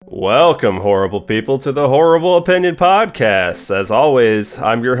Welcome, horrible people, to the Horrorble Opinion Podcast. As always,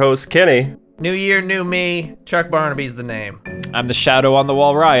 I'm your host, Kenny. New year, new me. Chuck Barnaby's the name. I'm the shadow on the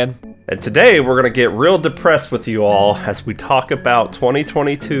wall, Ryan. And today we're going to get real depressed with you all as we talk about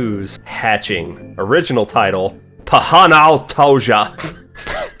 2022's Hatching. Original title, Pahanal Toja.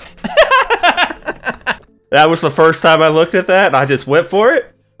 That was the first time I looked at that and I just went for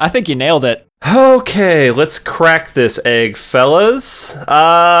it. I think you nailed it. Okay, let's crack this egg, fellas.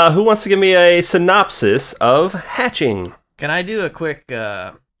 Who wants to give me a synopsis of Hatching? Can I do a quick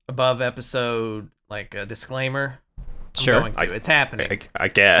above episode disclaimer? Sure. It's happening. I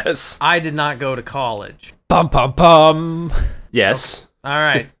guess. I did not go to college. Bum bum bum. Yes. Okay. All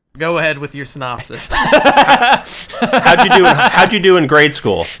right. Go ahead with your synopsis. How'd you do in grade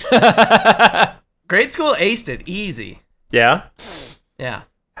school? Grade school aced it. Easy. Yeah? Yeah.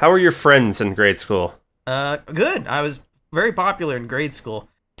 How were your friends in grade school? Good. I was very popular in grade school.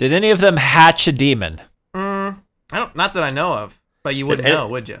 Did any of them hatch a demon? Not that I know of. But you wouldn't know,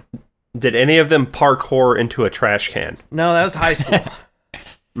 would you? Did any of them parkour into a trash can? No, that was high school.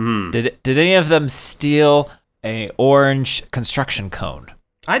 Did any of them steal a orange construction cone?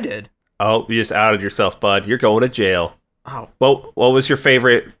 I did. Oh, you just outed yourself, bud. You're going to jail. Oh. What was your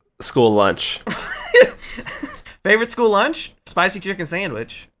favorite school lunch? Favorite school lunch? Spicy chicken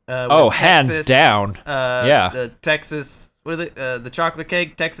sandwich. Hands down. Yeah. The Texas, the chocolate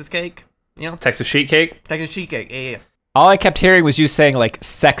cake, Texas cake, you know? Texas sheet cake? Texas sheet cake, yeah. All I kept hearing was you saying,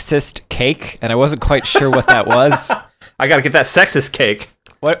 sexist cake, and I wasn't quite sure what that was. I gotta get that sexist cake.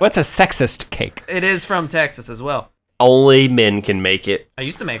 What's a sexist cake? It is from Texas as well. Only men can make it. I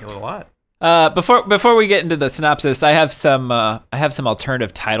used to make it a lot. Before we get into the synopsis, I have some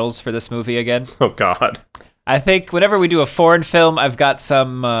alternative titles for this movie again. Oh, God. I think whenever we do a foreign film, I've got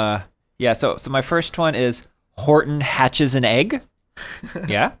some, So my first one is Horton Hatches an Egg.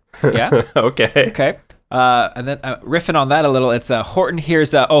 Yeah. Okay. And then riffing on that a little, it's Horton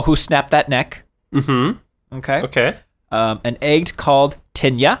hears, oh, who snapped that neck? Mm-hmm. Okay. An egg called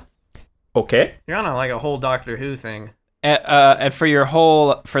Tinya. Okay. You're on a whole Doctor Who thing. And for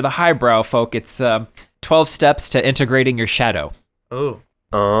the highbrow folk, it's 12 steps to integrating your shadow. Oh.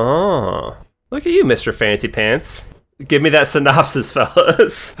 Oh. Look at you, Mr. Fancy Pants. Give me that synopsis,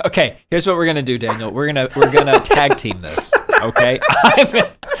 fellas. Okay, here's what we're gonna do, Daniel. We're gonna tag team this. Okay,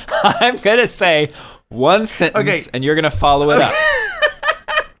 I'm gonna say one sentence, and you're gonna follow it up.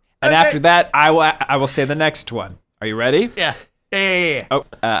 And after that, I will say the next one. Are you ready? Yeah. Oh,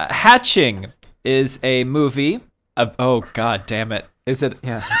 Hatching is a movie of. Oh God, damn it! Is it?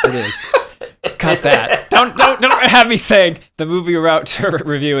 Yeah, it is. Cut that. Don't have me saying the movie we're about to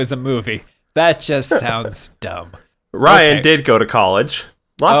review is a movie. That just sounds dumb. Ryan did go to college.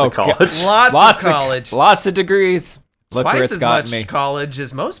 Lots of college. Lots of college. Lots of degrees. Look Twice where it's gotten me. as much college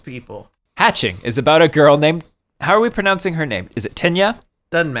as most people. Hatching is about a girl named... How are we pronouncing her name? Is it Tinya?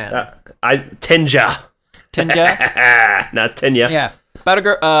 Doesn't matter. Tinja. Tinja? Not Tinya. Yeah. About a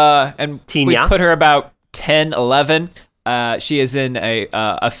girl... and Tinya. We put her about 10, 11. She is in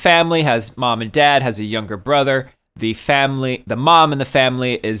a family, has mom and dad, has a younger brother. The mom in the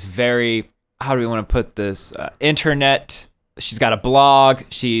family is very... How do we want to put this? Internet. She's got a blog.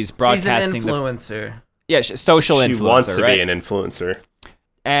 She's broadcasting. She's an influencer. Social influencer. She wants to be an influencer.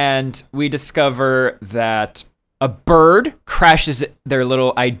 And we discover that a bird crashes their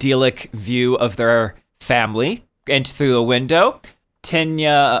little idyllic view of their family into through the window.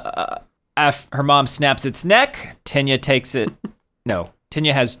 Tinya, her mom snaps its neck. Tinya takes it. No.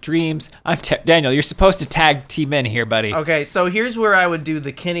 Tinya has dreams. Daniel, you're supposed to tag team in here, buddy. Okay, so here's where I would do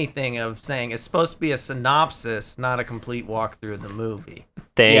the Kenny thing of saying it's supposed to be a synopsis, not a complete walkthrough of the movie.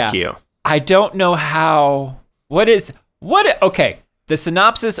 Thank you. I don't know how... Okay, the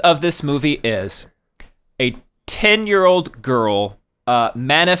synopsis of this movie is a 10-year-old girl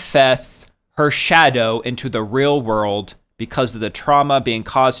manifests her shadow into the real world because of the trauma being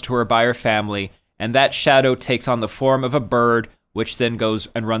caused to her by her family, and that shadow takes on the form of a bird, which then goes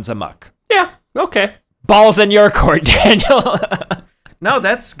and runs amok. Yeah, okay. Balls in your court, Daniel. No,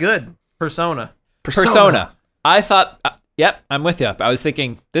 that's good. Persona. I thought, yep, I'm with you. I was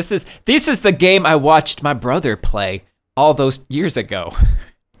thinking, this is the game I watched my brother play all those years ago.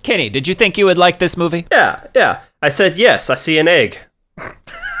 Kenny, did you think you would like this movie? Yeah. I said yes, I see an egg.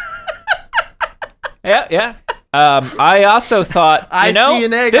 Yeah. I also thought, I see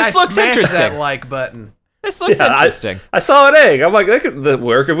an egg. This looks interesting. That like button. This looks interesting. I saw an egg. I'm like,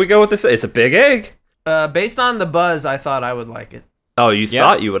 where could we go with this? It's a big egg. Based on the buzz, I thought I would like it. Oh, you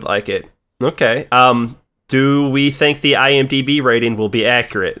thought you would like it. Okay. Do we think the IMDb rating will be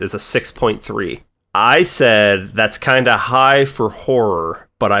accurate? It's a 6.3. I said that's kind of high for horror,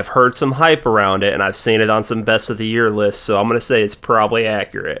 but I've heard some hype around it, and I've seen it on some best of the year lists, so I'm going to say it's probably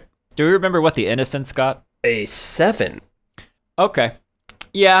accurate. Do we remember what The Innocents got? A 7. Okay.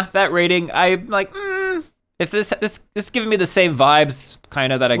 Yeah, that rating, I'm like, if this is giving me the same vibes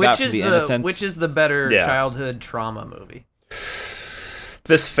kind of that I got from The Innocents. Which is the better childhood trauma movie?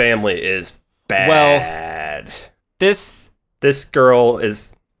 This family is bad. Well, this girl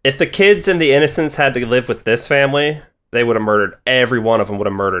is... If the kids in The Innocents had to live with this family, they would have murdered... Every one of them would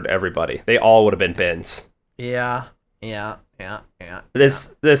have murdered everybody. They all would have been Bens. Yeah.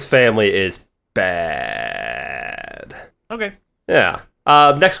 This family is bad. Okay. Yeah.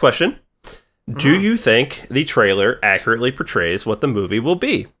 Next question. Do you think the trailer accurately portrays what the movie will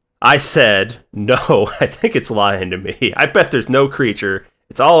be? I said, no, I think it's lying to me. I bet there's no creature.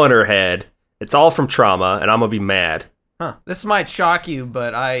 It's all in her head. It's all from trauma, and I'm going to be mad. Huh. This might shock you,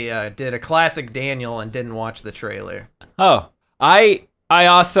 but I did a classic Daniel and didn't watch the trailer. Oh, I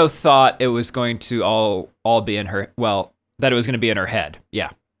also thought it was going to all be in her, well, that it was going to be in her head. Yeah.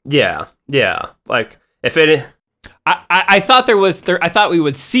 Yeah. Like, if it... I thought I thought we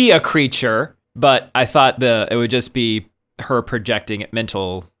would see a creature, but I thought it would just be her projecting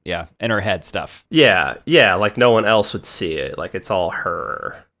mental, in her head stuff. Yeah, like no one else would see it. Like it's all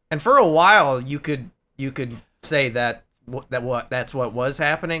her. And for a while, you could say that's what was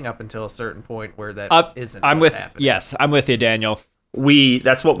happening up until a certain point where that isn't. Happening. Yes, I'm with you, Daniel.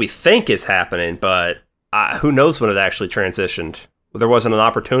 That's what we think is happening, but who knows when it actually transitioned? There wasn't an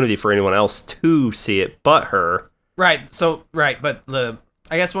opportunity for anyone else to see it but her. Right. But I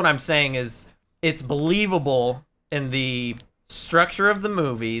guess what I'm saying is it's believable in the structure of the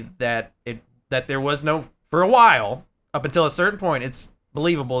movie that there was no, for a while, up until a certain point, it's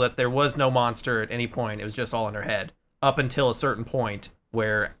believable that there was no monster at any point. It was just all in her head up until a certain point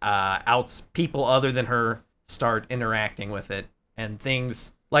where people other than her start interacting with it, and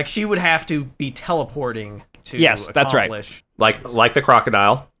things like she would have to be teleporting to that's right. Like the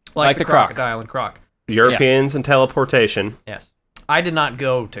crocodile. Like the crocodile and Croc. Europeans and teleportation. Yes. I did not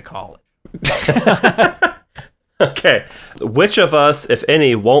go to college. Okay. Which of us, if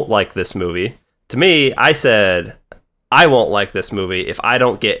any, won't like this movie? To me, I said, I won't like this movie if I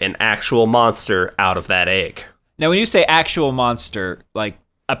don't get an actual monster out of that egg. Now, when you say actual monster, like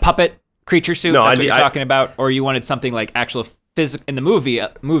a puppet creature suit, that's what you're talking about? Or you wanted something like actual in the movie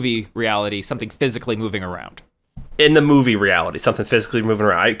reality, something physically moving around? In the movie reality, something physically moving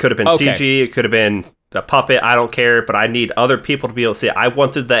around. It could have been CG, it could have been a puppet, I don't care, but I need other people to be able to see it. I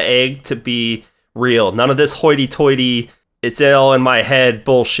wanted the egg to be real. None of this hoity-toity, it's all in my head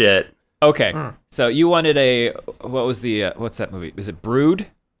bullshit. Okay, so you wanted what's that movie? Is it Brood?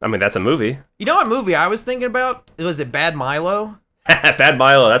 I mean, that's a movie. You know what movie I was thinking about? Was it Bad Milo? Bad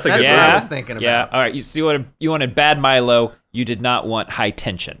Milo, that's a good one. I was thinking about. Yeah, all right, you wanted Bad Milo, you did not want High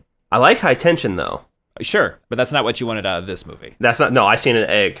Tension. I like High Tension, though. Sure, but that's not what you wanted out of this movie. I seen an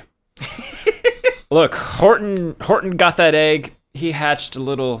egg. Look, Horton got that egg. He hatched a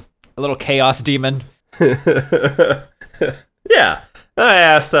little chaos demon. Yeah. I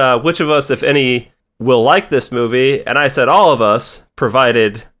asked which of us, if any, will like this movie, and I said all of us,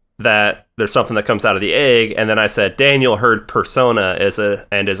 provided that there's something that comes out of the egg, and then I said Daniel heard Persona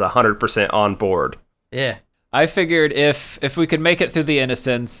and is 100% on board. Yeah. I figured if we could make it through The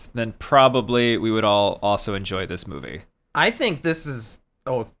Innocents, then probably we would all also enjoy this movie. I think this is...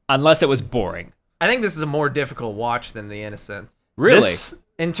 unless it was boring. I think this is a more difficult watch than The Innocents. Really?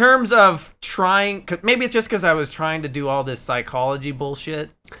 In terms of trying... Maybe it's just because I was trying to do all this psychology bullshit.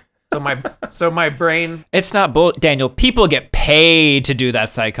 So my brain... It's not Daniel, people get paid to do that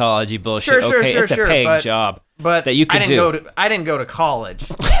psychology bullshit. Sure, it's a paying job but that you can do. I didn't go to college.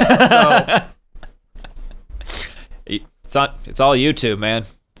 So... It's all YouTube, man.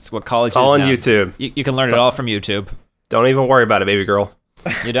 It's what college is all on now. YouTube. You can learn it all from YouTube. Don't even worry about it, baby girl.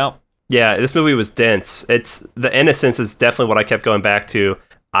 You don't? Yeah, this movie was dense. The Innocence is definitely what I kept going back to.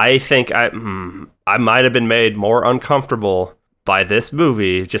 I think I might have been made more uncomfortable by this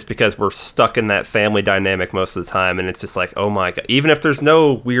movie just because we're stuck in that family dynamic most of the time, and it's just like, oh my god. Even if there's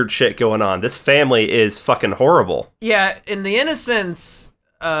no weird shit going on, this family is fucking horrible. Yeah, in The Innocence,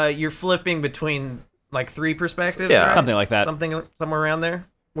 you're flipping between like 3 perspectives, yeah, right? Something like that. Somewhere around there.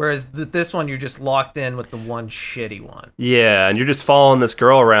 Whereas this one, you're just locked in with the one shitty one. Yeah, and you're just following this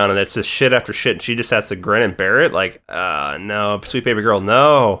girl around, and it's just shit after shit, and she just has to grin and bear it. Like, no, sweet baby girl,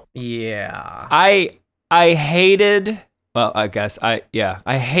 no. Yeah. I hated. Well, I guess I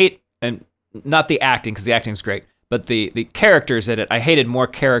hate, and not the acting because the acting's great, but the characters in it. I hated more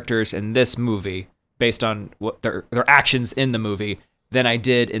characters in this movie based on what their actions in the movie than I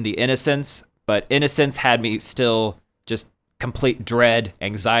did in The Innocents. But Innocence had me still just complete dread,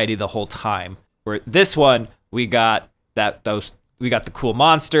 anxiety the whole time. Where this one, we got the cool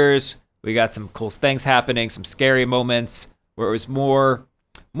monsters, we got some cool things happening, some scary moments, where it was more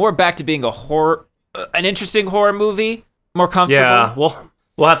back to being an interesting horror movie, more comfortable. Yeah,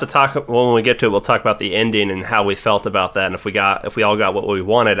 we'll have to talk when we get to it. We'll talk about the ending and how we felt about that, and if we all got what we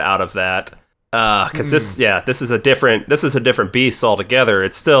wanted out of that. Because this is a different beast altogether.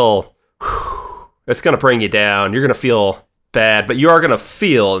 It's still, it's gonna bring you down. You're gonna feel bad, but you are gonna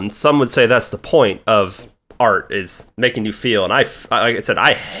feel, and some would say that's the point of art, is making you feel. And like I said,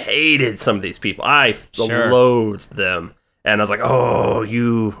 I hated some of these people. I loathed them, and I was like, oh.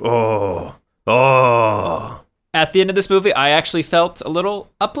 At the end of this movie, I actually felt a little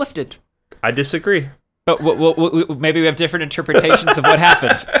uplifted. I disagree. But maybe we have different interpretations of what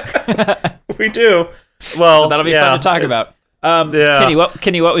happened. We do. Well, so that'll be fun to talk about.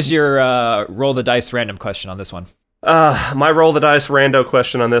 Kenny, what was your roll the dice random question on this one? My roll the dice rando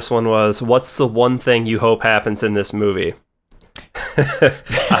question on this one was, what's the one thing you hope happens in this movie?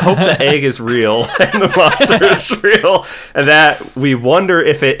 I hope the egg is real and the monster is real, and that we wonder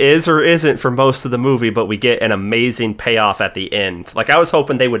if it is or isn't for most of the movie, but we get an amazing payoff at the end. Like, I was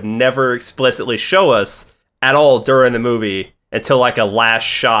hoping they would never explicitly show us at all during the movie until like a last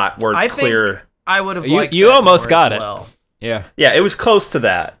shot where it's clear. I would have liked you that almost more got as it. well. Yeah, it was close to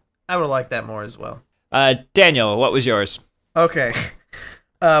that. I would have liked that more as well. Daniel, what was yours? Okay,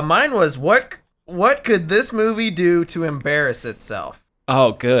 mine was what could this movie do to embarrass itself?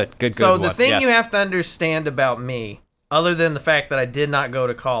 Oh, good. So one. the thing you have to understand about me, other than the fact that I did not go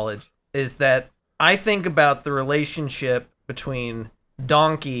to college, is that I think about the relationship between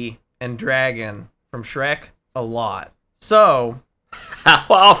donkey and dragon from Shrek a lot. So, how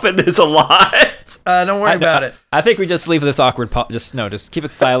often is a lot? Don't worry about it. I think we just leave this awkward. Just keep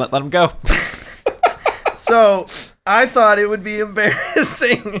it silent. Let them go. So I thought it would be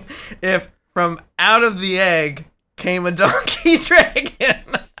embarrassing if from out of the egg came a donkey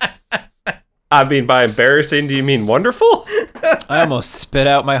dragon. I mean, by embarrassing, do you mean wonderful? I almost spit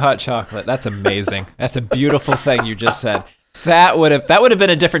out my hot chocolate. That's amazing. That's a beautiful thing you just said. That would have been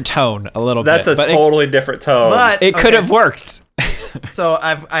a different tone a little bit. That's a totally different tone. But it could have worked. So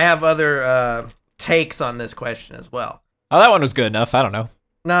I have other takes on this question as well. Oh, that one was good enough. I don't know.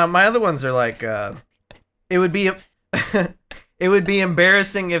 No, my other ones are like it would be it would be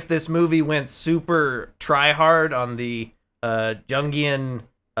embarrassing if this movie went super try hard on the Jungian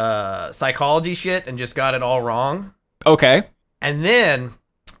psychology shit and just got it all wrong. Okay. And then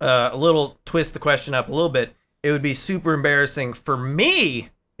a little twist the question up a little bit. It would be super embarrassing for me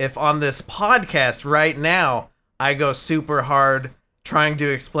if on this podcast right now I go super hard trying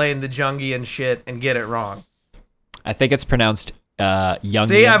to explain the Jungian shit and get it wrong. I think it's pronounced Jungian.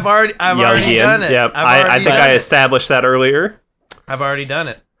 See, I've already done it. Yep. I think I established that earlier. I've already done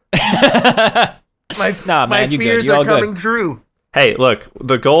it. My fears are coming true. Hey, look,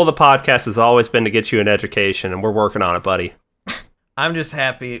 the goal of the podcast has always been to get you an education, and we're working on it, buddy. I'm just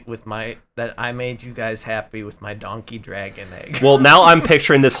happy with that I made you guys happy with my donkey dragon egg. Well, now I'm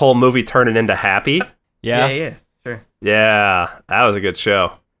picturing this whole movie turning into Happy. Yeah, sure. Yeah, that was a good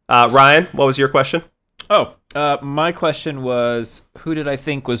show. Ryan, what was your question? Oh, my question was, who did I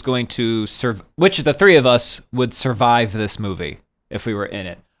think was going to which of the three of us would survive this movie if we were in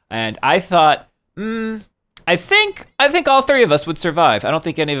it? And I thought, I think all three of us would survive. I don't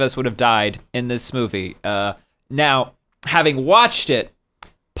think any of us would have died in this movie. Now, having watched it,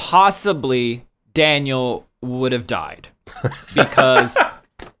 possibly Daniel would have died because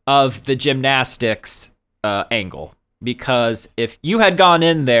of the gymnastics angle. Because if you had gone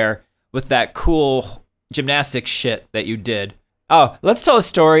in there with that cool gymnastics shit that you did. Oh, let's tell a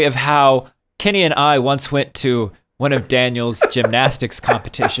story of how Kenny and I once went to one of Daniel's gymnastics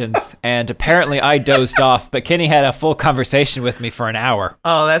competitions, and apparently I dozed off, but Kenny had a full conversation with me for an hour.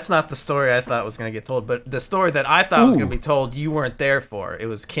 Oh, that's not the story I thought was going to get told, but the story that I thought was going to be told, you weren't there for. It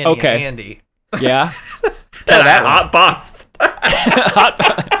was Kenny and Andy. Yeah? Tell that hot box.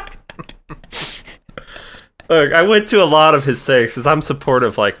 Look, I went to a lot of his things because I'm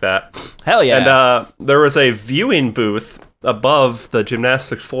supportive like that. Hell yeah. And there was a viewing booth above the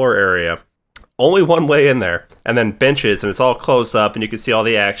gymnastics floor area. Only one way in there. And then benches, and it's all close up, and you can see all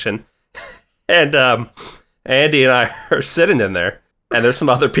the action. And Andy and I are sitting in there, and there's some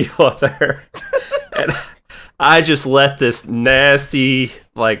other people up there. And I just let this nasty,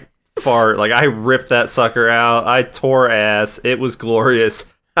 fart. I ripped that sucker out. I tore ass. It was glorious.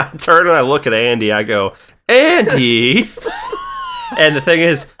 I turn and I look at Andy. I go, Andy! And the thing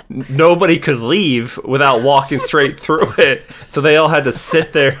is, nobody could leave without walking straight through it. So they all had to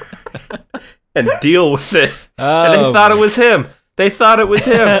sit there and deal with it. Oh. And they thought it was him. They thought it was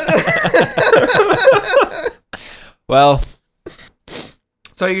him. Well,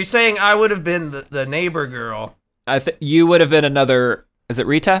 So you're saying I would have been the neighbor girl? you would have been another. Is it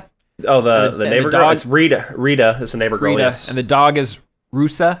Rita? Oh, the And the neighbor girl? dog? It's Rita. Rita is the neighbor girl, Rita, yes. and the dog is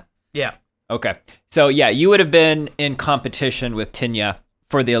Rusa. Yeah. Okay, so yeah, you would have been in competition with Tinya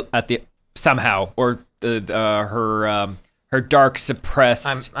for the somehow, or her dark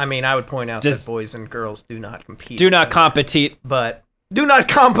suppressed. I would point out Just- that boys and girls do not compete. do not compete. But do not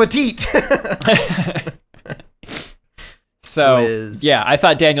compete. So Whiz. yeah, I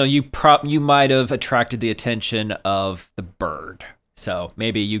thought Daniel, you might have attracted the attention of the bird. So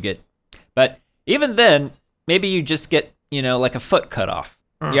maybe you get, but even then, maybe you just get like a foot cut off.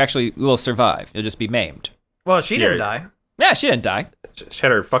 You actually will survive. You'll just be maimed. Well, she didn't Yeah. die. Yeah, she didn't die. She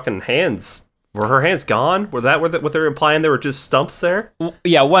had her fucking hands. Were her hands gone? Were that what they're implying? There were just stumps there?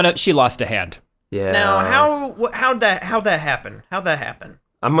 Yeah, she lost a hand. Yeah. Now, how'd that happen? How'd that happen?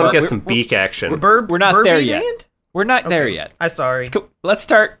 I'm gonna Well, get some beak action. Bird, We're not bird there beat yet. hand? We're not there Okay. yet. I'm sorry. Let's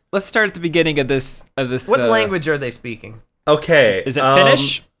start at the beginning of this. What language are they speaking? Okay. Is it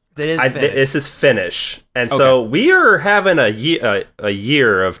Finnish? It is Finnish. This is Finnish, and so we are having a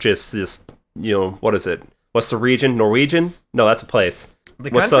year of just this. What is it? What's the region? Norwegian? No, that's a place. The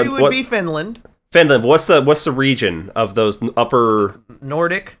what's country the- would what- be Finland. Finland. What's the region of those upper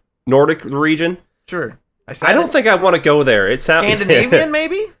Nordic. Nordic region? Sure. said I don't it. think I want to go there. It sounds Scandinavian,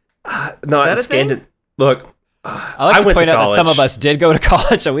 maybe? No, that it's a thing? Scandinavian. Look, I like to went point to out that some college. of us did go to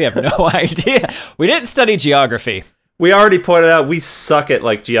college, so we have no idea. We didn't study geography. We already pointed out we suck at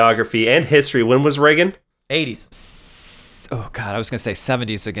geography and history. When was Reagan? 80s. Oh God, I was gonna say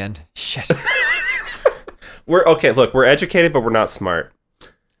 70s again. Shit. We're okay. Look, we're educated, but we're not smart.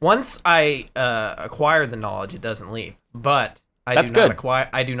 Once I acquire the knowledge, it doesn't leave. But I do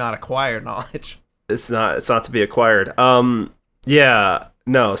not acquire knowledge. It's not to be acquired. Yeah,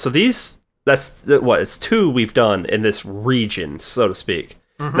 no. So that's what it's 2 we've done in this region, so to speak.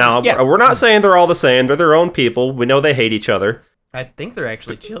 Mm-hmm. Now Yeah. we're not saying they're all the same. They're their own people. We know they hate each other. I think they're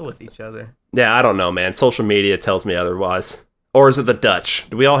actually chill with each other. Yeah, I don't know, man. Social media tells me otherwise. Or is it the Dutch?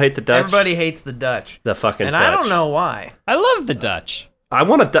 Do we all hate the Dutch? Everybody hates the Dutch. The fucking And Dutch. I don't know why. I love the Dutch. I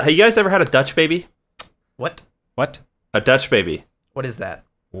want to. Have you guys ever had a Dutch baby? What? What? A Dutch baby. What is that?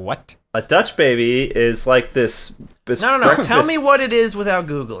 What? A Dutch baby is like this. No. breakfast- Tell me what it is without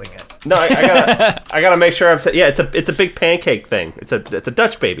Googling it. No, I gotta make sure I'm saying. Yeah, it's a big pancake thing. It's a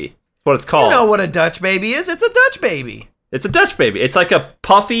Dutch baby. That's what it's called. You know what a Dutch baby is? It's a Dutch baby. It's a Dutch baby. It's like a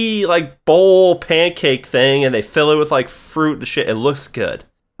puffy bowl pancake thing, and they fill it with fruit and shit. It looks good.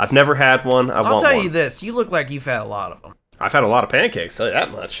 I've never had one. I'll want tell one. you this. You look like you've had a lot of them. I've had a lot of pancakes. Tell you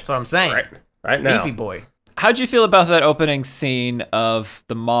that much. That's what I'm saying. Right now. Beefy boy. How'd you feel about that opening scene of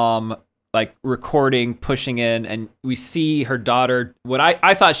the mom recording, pushing in, and we see her daughter? What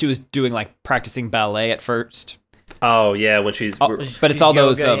I thought she was doing, practicing ballet at first. Oh yeah, when she's. But She's it's all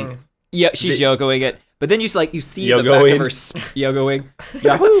those. yogaing. Yeah, she's yogaing it. But then you see the Yogoing. back of her yogoing.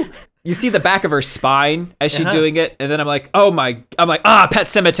 Yahoo! You see the back of her spine as she's Uh-huh. doing it, and then I'm like, Pet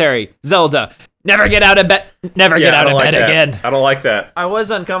Cemetery, Zelda. Never get out of bed. Never get out of bed again. I don't like that. I was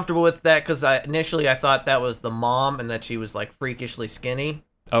uncomfortable with that because initially I thought that was the mom and that she was freakishly skinny.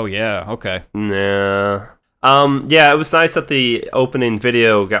 Oh yeah, okay. Nah. Yeah, it was nice that the opening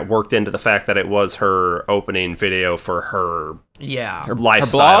video got worked into the fact that it was her opening video for her Yeah.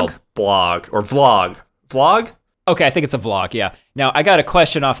 lifestyle blog or vlog. Vlog? Okay, I think it's a vlog. Yeah. Now I got a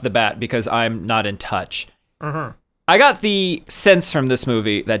question off the bat because I'm not in touch. Mm-hmm. I got the sense from this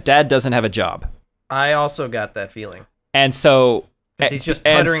movie that Dad doesn't have a job, I also got that feeling. and so Because he's just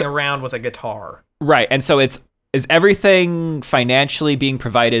and puttering so- around with a guitar. right, and so is everything financially being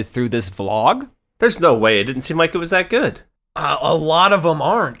provided through this vlog? There's no way. It didn't seem like it was that good. A lot of them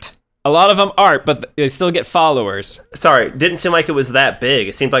aren't. A lot of them aren't, but they still get followers. Sorry, it didn't seem like it was that big.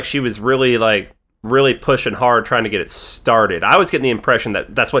 It seemed like she was really pushing hard trying to get it started. I was getting the impression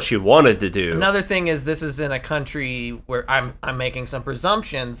that that's what she wanted to do. Another thing is this is in a country where I'm making some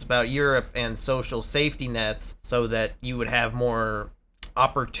presumptions about Europe and social safety nets so that you would have more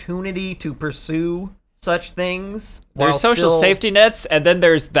opportunity to pursue such things. There's while social still- safety nets, and then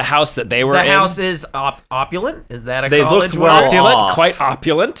there's the house that they were The in. house is opulent. Is that a They college looked well word? opulent, off. quite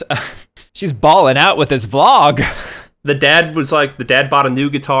opulent. She's balling out with this vlog. The dad bought a new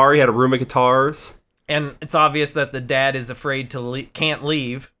guitar. He had a room of guitars. And it's obvious that the dad is afraid to can't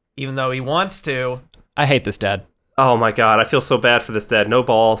leave, even though he wants to. I hate this dad. Oh my god, I feel so bad for this dad. No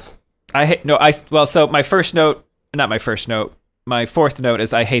balls. So my fourth note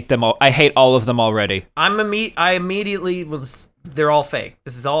is I hate them all. I hate all of them already. I immediately was they're all fake.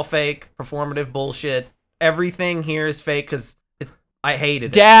 This is all fake, performative bullshit. Everything here is fake because I hated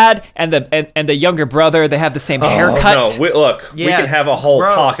it. Dad and the younger brother, they have the same haircut. No, look, we can have a whole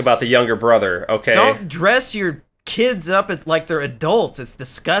talk about the younger brother, okay? Don't dress your kids up like they're adults. It's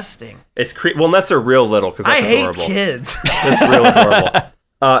disgusting. It's well, unless they're real little, because that's I adorable. hate kids. That's really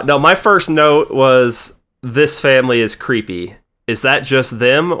horrible. No, my first note was, this family is creepy. Is that just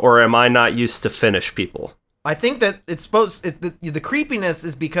them, or am I not used to Finnish people? I think that it's supposed... the creepiness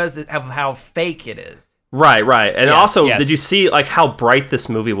is because of how fake it is. Right. And also, did you see like how bright this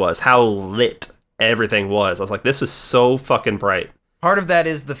movie was? How lit everything was? I was like, this was so fucking bright. Part of that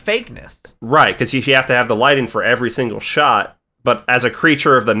is the fakeness. Right, because you have to have the lighting for every single shot. But as a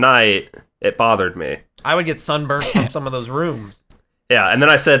creature of the night, it bothered me. I would get sunburned from some of those rooms. Yeah, and then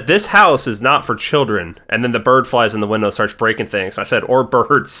I said, this house is not for children. And then the bird flies in the window, starts breaking things. I said, or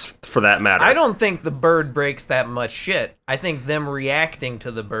birds, for that matter. I don't think the bird breaks that much shit. I think them reacting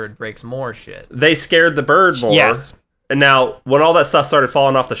to the bird breaks more shit. They scared the bird more. Yes. And now, when all that stuff started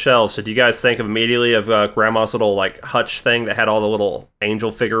falling off the shelves, did you guys think immediately of Grandma's little like hutch thing that had all the little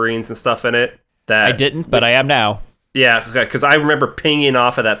angel figurines and stuff in it? That I didn't, but I am now. Yeah, because I remember pinging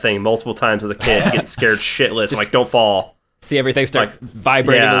off of that thing multiple times as a kid, getting scared shitless. I'm like, don't fall. See everything start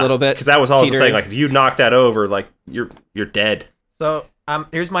vibrating a little bit. Because that was always the teetering. thing. Like, if you knock that over, like, you're dead. So,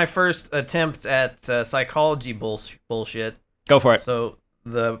 here's my first attempt at psychology bullshit. Go for it. So,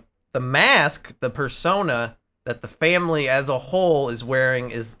 the mask, the persona that the family as a whole is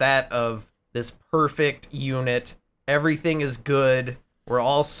wearing is that of this perfect unit. Everything is good. We're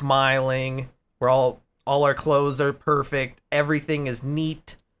all smiling. All our clothes are perfect. Everything is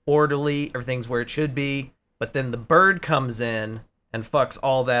neat, orderly. Everything's where it should be. But then the bird comes in and fucks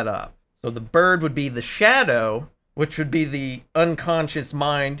all that up. So the bird would be the shadow, which would be the unconscious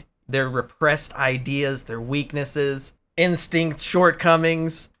mind, their repressed ideas, their weaknesses, instincts,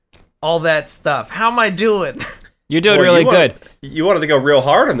 shortcomings, all that stuff. How am I doing? You're doing really good. You wanted to go real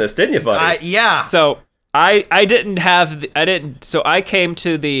hard on this, didn't you, buddy? Yeah. So I didn't. So I came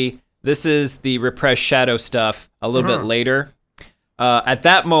to this is the repressed shadow stuff a little bit later. At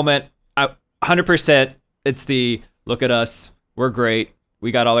that moment, 100%. It's the look at us, we're great,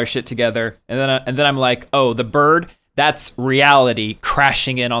 we got all our shit together, and then I'm like, oh, the bird, that's reality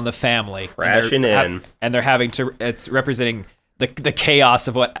crashing in on the family, and they're having to. It's representing the chaos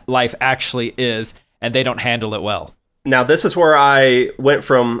of what life actually is, and they don't handle it well. Now this is where I went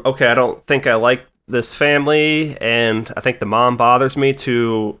from I don't think I like this family, and I think the mom bothers me,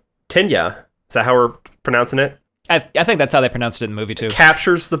 to Tenya. Is that how we're pronouncing it? I think that's how they pronounced it in the movie too.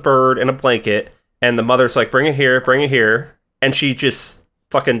 Captures the bird in a blanket. And the mother's like, bring it here. And she just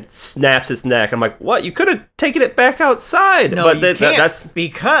fucking snaps its neck. I'm like, what? You could have taken it back outside. No, you can't, that's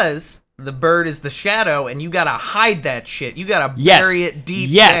because the bird is the shadow, and you gotta hide that shit. You gotta bury it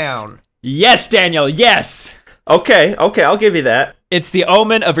deep down. Yes, Daniel, yes! Okay, I'll give you that. It's the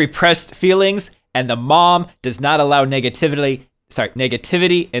omen of repressed feelings, and the mom does not allow negativity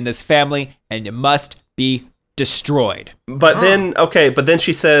in this family, and it must be destroyed. But then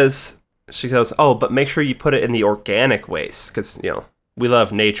she says... She goes, oh, but make sure you put it in the organic waste, because, we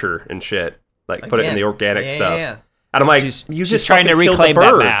love nature and shit. Like, put it in the organic stuff. Yeah. And I'm like, you just trying to reclaim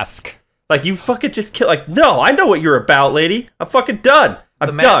that mask. Like, you fucking just kill... Like, no, I know what you're about, lady. I'm fucking done.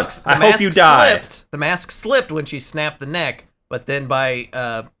 I'm done. I hope you die. The mask slipped when she snapped the neck, but then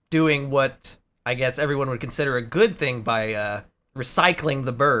by doing what I guess everyone would consider a good thing by recycling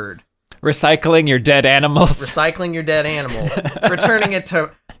the bird. Recycling your dead animals. Recycling your dead animal. Returning it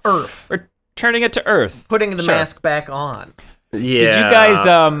to Earth. Returning it to Earth. Putting the mask back on. Yeah. Did you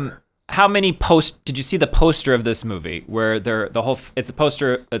guys how many did you see the poster of this movie where it's a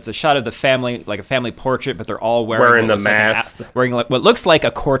poster, it's a shot of the family, like a family portrait, but they're all wearing the mask. Wearing what looks like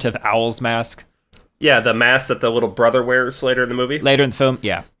a Court of Owls mask. Yeah, the mask that the little brother wears later in the movie. Later in the film,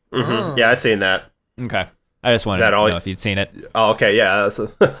 yeah. Mm-hmm. Oh. Yeah, I seen that. Okay. I just wanted to know if you'd seen it. Oh, okay, yeah.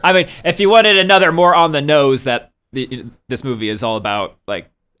 I mean, if you wanted another more on the nose that this movie is all about,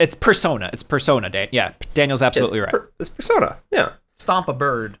 like, it's persona. It's persona, Dan. Yeah, Daniel's absolutely right. It's persona, yeah. Stomp a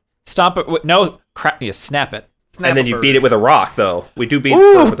bird. Stomp it. No, you snap it. And then you beat it with a rock, though. We do beat it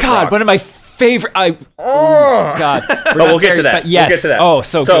with a rock. One of my favorite. God. But we'll get to that. Yes. We'll get to that. Oh,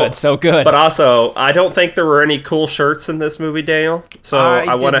 so good. But also, I don't think there were any cool shirts in this movie, Daniel. So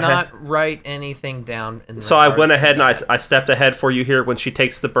I did not write anything down. So I went ahead and I stepped ahead for you here. When she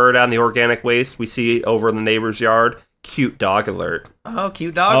takes the bird out in the organic waste, we see over in the neighbor's yard, cute dog alert. Oh,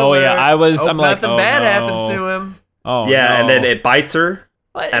 cute dog alert. Oh, yeah. I'm like, nothing bad happens to him. Oh, yeah, no. and then it bites her.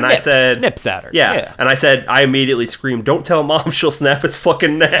 And I said... Nips at her. Yeah. And I immediately screamed, don't tell Mom, she'll snap its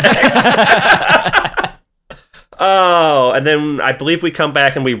fucking neck. Oh, and then I believe we come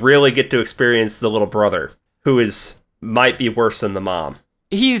back and we really get to experience the little brother, who might be worse than the mom.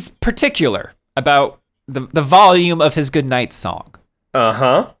 He's particular about the volume of his goodnight song.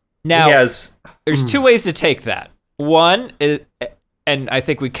 Uh-huh. Now, there's two ways to take that. One is, and I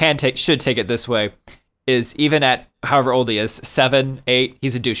think we should take it this way, is even at however old he is, 7, 8,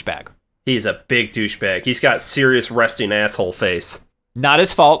 he's a douchebag. He's a big douchebag. He's got serious resting asshole face. Not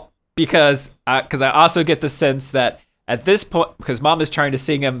his fault. Because I also get the sense that at this point, because mom is trying to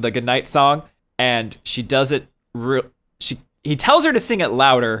sing him the goodnight song, and she does it he tells her to sing it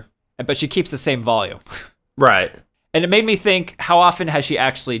louder, but she keeps the same volume. Right. And it made me think, how often has she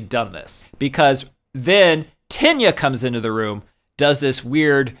actually done this? Because then Tanya comes into the room, does this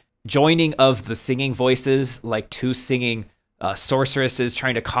weird joining of the singing voices, like two singing sorceresses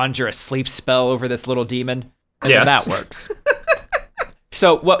trying to conjure a sleep spell over this little demon. And then that works.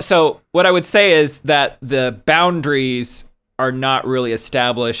 So what I would say is that the boundaries are not really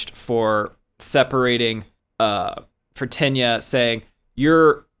established for separating, for Tanya saying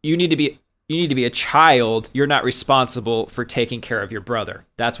you need to be a child. You're not responsible for taking care of your brother.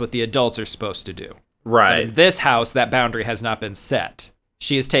 That's what the adults are supposed to do. Right. But in this house, that boundary has not been set.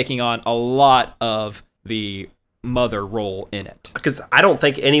 She is taking on a lot of the mother role in it. Because I don't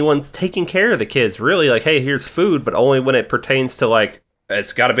think anyone's taking care of the kids, really. Like, hey, here's food, but only when it pertains to, like,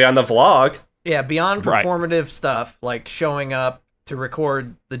 it's got to be on the vlog. Yeah, beyond performative stuff, like showing up to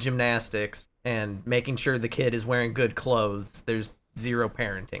record the gymnastics and making sure the kid is wearing good clothes, there's zero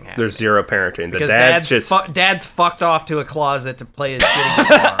parenting happening. There's zero parenting. Because dad's fucked off to a closet to play his shitty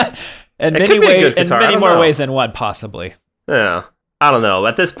guitar. In many more ways than one, possibly. Yeah. I don't know.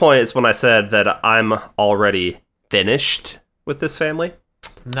 At this point, it's when I said that I'm already finished with this family.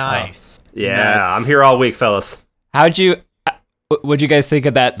 Nice. Yeah, Nice. I'm here all week, fellas. What'd you guys think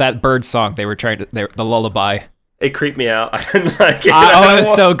of that bird song they were the lullaby? It creeped me out. I didn't like it.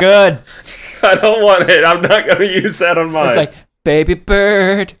 It's so good. I don't want it. I'm not going to use that on mine. It's like, baby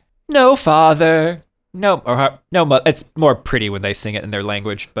bird, no father, no mother. It's more pretty when they sing it in their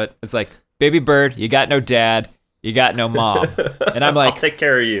language, but it's like, baby bird, you got no dad, you got no mom. And I'm like, I'll take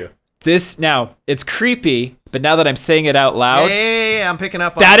care of you. Now, it's creepy, but now that I'm saying it out loud, yeah, I'm picking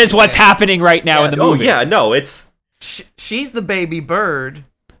up on that is what's happening right now in the movie. Oh, yeah, no, it's... She's the baby bird,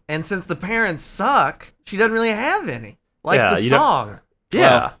 and since the parents suck, she doesn't really have any. Like the song.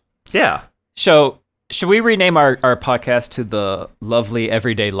 Yeah. Yeah. So, should we rename our podcast to the Lovely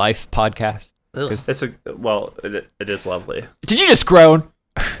Everyday Life Podcast? It is lovely. Did you just groan?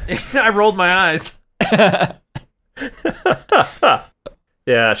 I rolled my eyes.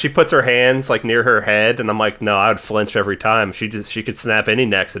 Yeah, she puts her hands like near her head, and I'm like, no, I would flinch every time. She could snap any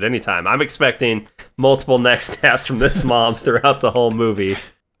necks at any time. I'm expecting multiple neck snaps from this mom throughout the whole movie.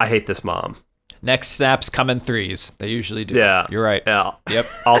 I hate this mom. Neck snaps come in threes. They usually do. Yeah, you're right. Yeah. Yep.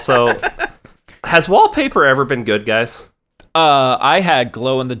 Also, has wallpaper ever been good, guys? I had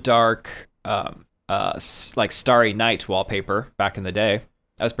glow in the dark, like Starry Night wallpaper back in the day.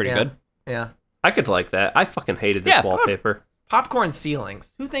 That was pretty good. Yeah. I could like that. I fucking hated this wallpaper. Popcorn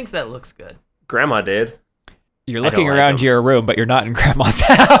ceilings. Who thinks that looks good? Grandma did. You're looking around your room, but you're not in Grandma's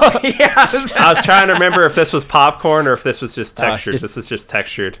house. Yeah. I was trying to remember if this was popcorn or if this was just textured. This is just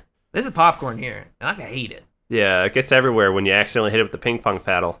textured. This is popcorn here, and I hate it. Yeah, it gets everywhere when you accidentally hit it with the ping pong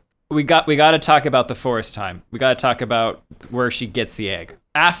paddle. We got to talk about the forest time. We got to talk about where she gets the egg.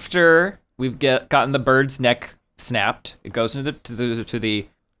 After we've gotten the bird's neck snapped, it goes into the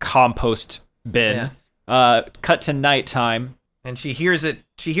compost bin. Yeah. Cut to nighttime. And she hears it.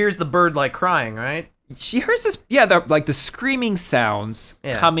 She hears the bird like crying, right? She hears this, the screaming sounds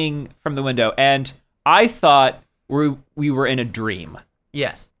coming from the window, and I thought we were in a dream.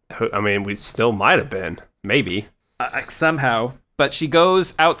 Yes. I mean, we still might have been, maybe somehow. But she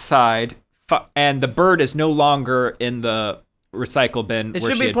goes outside, and the bird is no longer in the recycle bin. It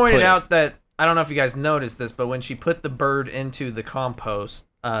should be pointed out that I don't know if you guys noticed this, but when she put the bird into the compost,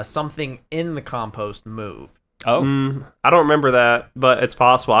 something in the compost moved. Oh, I don't remember that, but it's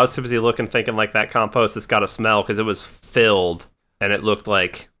possible. I was too busy looking, thinking like that compost has got a smell because it was filled and it looked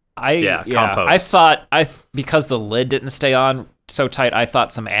like compost. I thought because the lid didn't stay on so tight, I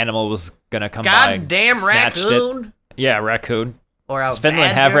thought some animal was gonna come by. Goddamn raccoon! It. Yeah, raccoon. Or does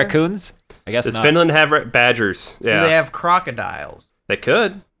Finland have raccoons? I guess Does not. Finland have badgers? Yeah. Do they have crocodiles? They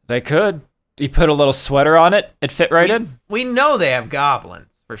could. They could. You put a little sweater on it, it fit right in. We know they have goblins.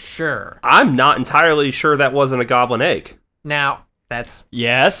 For sure. I'm not entirely sure that wasn't a goblin egg. Now, that's...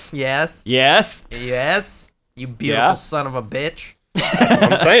 Yes. Yes. Yes. Yes. You beautiful son of a bitch. That's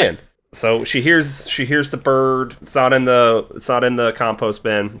what I'm saying. So she hears the bird. It's not in the compost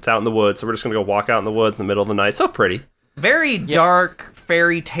bin. It's out in the woods. So we're just gonna go walk out in the woods in the middle of the night. So pretty. Very dark,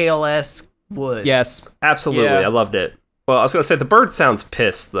 fairy tale-esque woods. Yes. Absolutely. Yeah. I loved it. Well, I was gonna say the bird sounds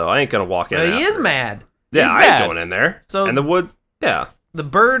pissed though. I ain't gonna walk in. But he after is it. mad. Yeah, He's I ain't mad. going in there. So and the woods. Yeah. the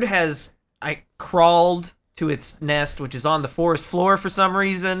bird has crawled to its nest, which is on the forest floor for some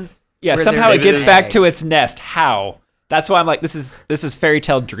reason. Yeah, where somehow it there's gets an back egg. to its nest. How? That's why I'm like, this is fairy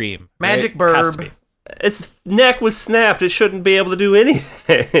tale dream. Magic right? Has to bird. be. Its neck was snapped. It shouldn't be able to do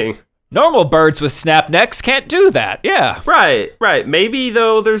anything. Normal birds with snap necks can't do that. Yeah. Right. Maybe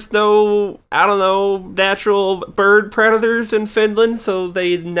though there's no, I don't know, natural bird predators in Finland, so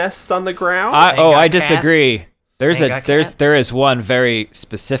they nest on the ground. They got I cats. disagree. They got cats. There is one very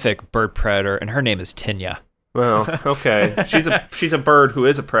specific bird predator, and her name is Tinya. Well, okay. She's a bird who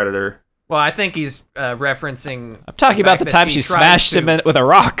is a predator. Well, I think he's referencing. I'm talking about the fact time that she tries smashed him with a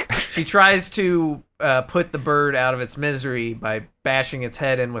rock. She tries to put the bird out of its misery by bashing its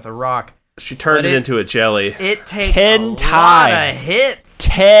head in with a rock. She turned But it it- into a jelly. It takes 10 a lot times. of hits.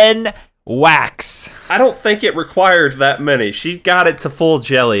 10 whacks. I don't think it required that many. She got it to full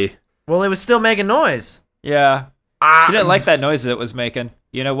jelly. Well, it was still making noise. Yeah. She didn't like that noise that it was making.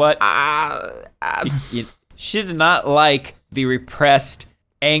 You know what? She did not like the repressed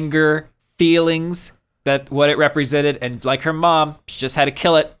anger, feelings that what it represented, and like her mom, she just had to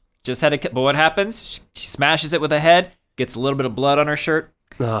kill it. But what happens? She smashes it with a head, gets a little bit of blood on her shirt.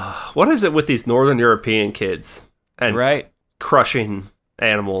 What is it with these Northern European kids and Right. crushing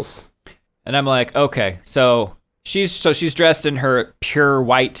animals? And I'm like, okay, so she's dressed in her pure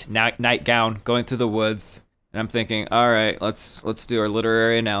white nightgown, going through the woods. And I'm thinking, all right, let's do our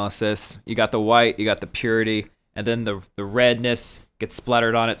literary analysis. You got the white, you got the purity, and then the redness gets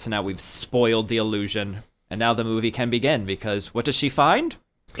splattered on it. So now we've spoiled the illusion, and now the movie can begin. Because what does she find?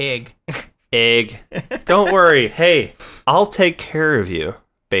 Egg. Egg. Don't worry. Hey, I'll take care of you,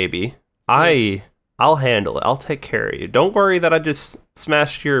 baby. I'll handle it. I'll take care of you. Don't worry that I just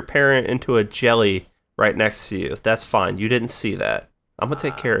smashed your parent into a jelly right next to you. That's fine. You didn't see that. I'm gonna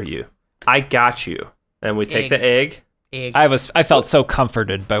take care of you. I got you. And we take Egg. the egg. Egg. I felt so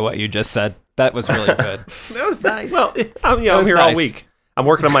comforted by what you just said. That was really good. That was nice. Well, I'm was here all nice. week. I'm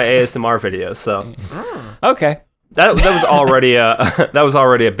working on my ASMR videos, so Okay. that was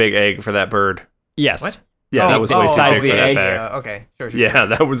already a big egg for that bird. Yes. What? Yeah, that was way too size big of for the that egg. bear. Okay. Sure. Yeah,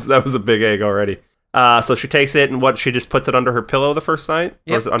 that was a big egg already. So she takes it and she just puts it under her pillow the first night? Or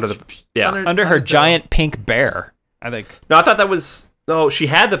Yep. is it under the Yeah. Under her the- giant pink bear, I think. No, I thought that was she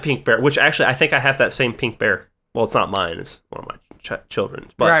had the pink bear, which actually I think I have that same pink bear. Well, it's not mine. It's one of my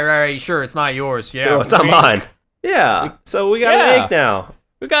children's. But Right. Sure, it's not yours. Yeah. no, it's not mine. Yeah. So we got an egg now.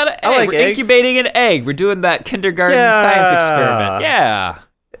 We got an egg. I like We're eggs. incubating an egg. We're doing that kindergarten Yeah. science experiment. Yeah.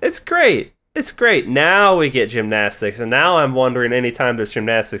 It's great. It's great. Now we get gymnastics, and now I'm wondering, anytime there's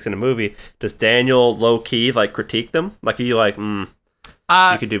gymnastics in a movie, does Daniel low key like critique them? Like, are you like, you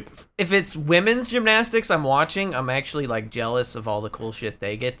could do? If it's women's gymnastics I'm watching, I'm actually like jealous of all the cool shit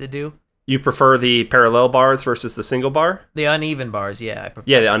they get to do. You prefer the parallel bars versus the single bar? The uneven bars, yeah.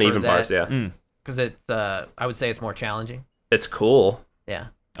 Yeah, the uneven bars. Yeah, Because it's, I would say it's more challenging. it's cool. Yeah.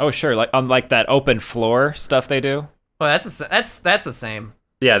 Oh, sure. Like on like that open floor stuff they do. Well, that's the same.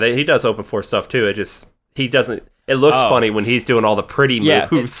 Yeah, he does open floor stuff too. He doesn't. It looks funny when he's doing all the pretty Yeah.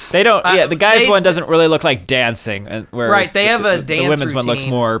 moves. They don't. Yeah, the guys' they- one doesn't really look like dancing. Whereas Right, they have a the dance women's one looks routine.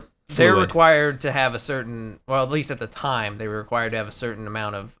 more They're fluid. required to have a certain, well, at least at the time, they were required to have a certain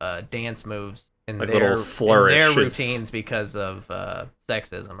amount of dance moves in Like their little flourishes. routines because of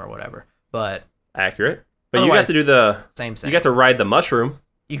sexism or whatever. But Accurate. But you got to do same. You got to ride the mushroom.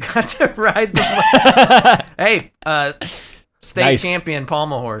 You got to ride the. Hey, state Nice. champion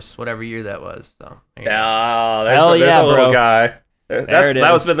pommel horse, whatever year that was. So there you go. Yeah, Hell there's yeah, a little bro. guy. There it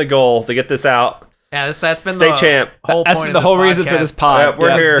That was is. been the goal to get this out. Yeah, that's been State the champ. whole That's point been of the whole this reason for this podcast. pod. Yeah, we're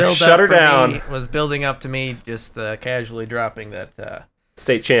Yeah. here. Build Shut up her for down. me was building up to me just casually dropping that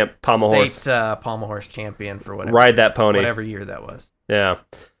State champ, pommel horse. state pommel horse champion for whatever Ride that pony. whatever year that was. Yeah.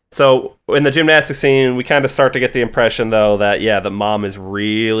 So in the gymnastics scene, we kind of start to get the impression, though, that the mom is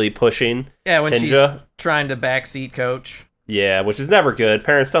really pushing. Yeah, when she's Tinja? trying to backseat coach. Yeah, which is never good.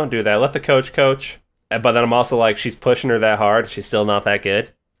 Parents don't do that. Let the coach coach. But then I'm also like, she's pushing her that hard. She's still not that good.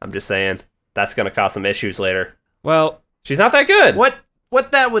 I'm just saying that's going to cause some issues later. Well, She's not that good.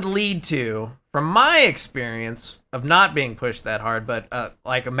 What that would lead to, from my experience of not being pushed that hard, but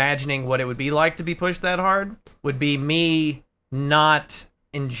like imagining what it would be like to be pushed that hard, would be me not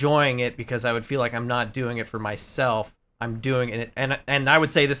enjoying it because I would feel like I'm not doing it for myself. I'm doing it, and I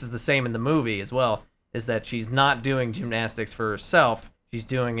would say this is the same in the movie as well, is that she's not doing gymnastics for herself. she's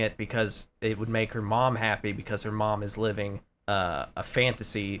doing it because it would make her mom happy, because her mom is living a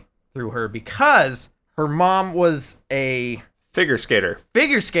fantasy through her, because her mom was a Figure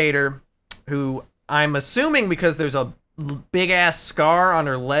skater who, I'm assuming because there's a big ass scar on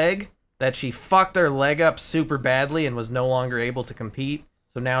her leg, that she fucked her leg up super badly and was no longer able to compete.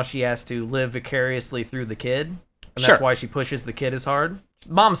 So now she has to live vicariously through the kid. And Sure. that's why she pushes the kid as hard.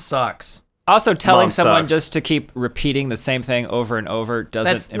 Mom sucks. Also, telling Mom someone sucks. just to keep repeating the same thing over and over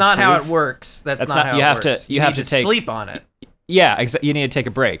doesn't That's not how it improve. works. That's not how you it have works. to you have need to take sleep on it. Yeah, you need to take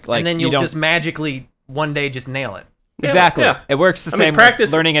a break. Like, And then you you'll don't just magically one day just nail it. exactly. Yeah. It works the I same mean, practice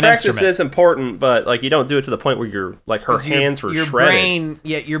with learning an practice instrument. is important, but like you don't do it to the point where you're like her 'Cause hands were your shredded.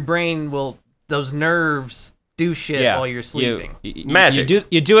 your brain will, those nerves do shit while you're sleeping. Magic.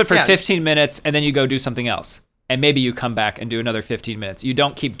 You do it for Yeah. 15 minutes and then you go do something else. And maybe you come back and do another 15 minutes. You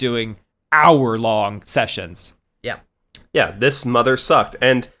don't keep doing hour-long sessions. Yeah, this mother sucked,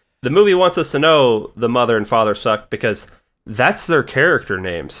 and the movie wants us to know the mother and father sucked because that's their character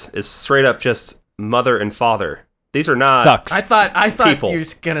names. Is straight up just mother and father. These are not Sucks. I thought People. you were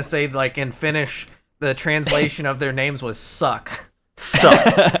gonna say, like, in Finnish, the translation of their names was suck.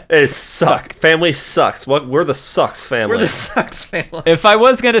 suck. It suck. Family sucks. We're the sucks family. We're the sucks family. If I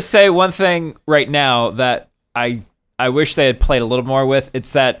was going to say one thing right now that I wish they had played a little more with,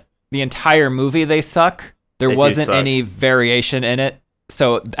 it's that the entire movie they suck. There They do wasn't suck. any variation in it.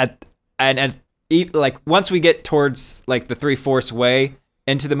 So like once we get towards like the 3/4 way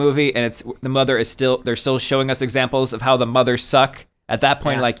into the movie, and it's the mother is they're still showing us examples of how the mothers suck. At that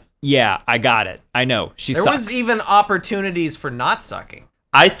point, Yeah. like, yeah, I got it. I know she There sucks. was even opportunities for not sucking.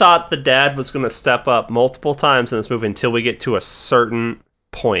 I thought the dad was going to step up multiple times in this movie until we get to a certain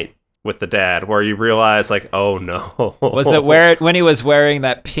point with the dad where you realize, like, oh no. Was it when he was wearing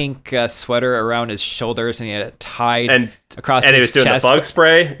that pink sweater around his shoulders and he had it tied across and his he was doing chest? the bug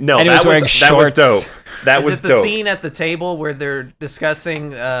spray? No, And he was wearing that was shorts. dope. That Is was it the dope. scene at the table where they're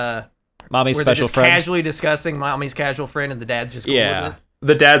discussing, Mommy's where they're special just friend. casually discussing Mommy's casual friend, and the dad's just cool Yeah. with it?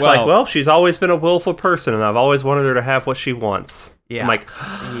 The dad's Well- like, well, she's always been a willful person, and I've always wanted her to have what she wants. Yeah. I'm like,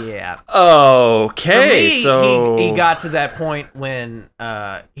 Yeah. okay, For me, so he got to that point when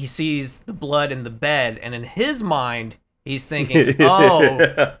he sees the blood in the bed, and in his mind, he's thinking,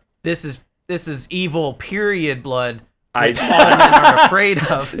 "Oh, this is evil period blood, which all men are afraid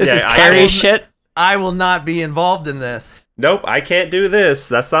of. This Yeah, is I Carrie will- shit. I will not be involved in this." nope, I can't do this.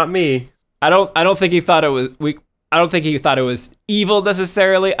 That's not me. I don't think he thought it was I don't think he thought it was evil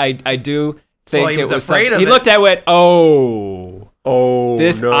necessarily. I do think Well, he was it was afraid something- of he it. looked at it and went, "Oh, Oh,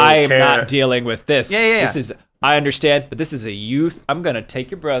 this no, I am can't. not dealing with this. Yeah. This is I understand, but this is a youth. I'm going to take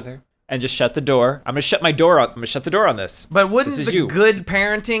your brother and just shut the door. I'm going to shut my door on. I'm going to shut the door on this." But wouldn't This is the you. good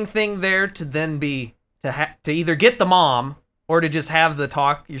parenting thing there to then be to either get the mom or to just have the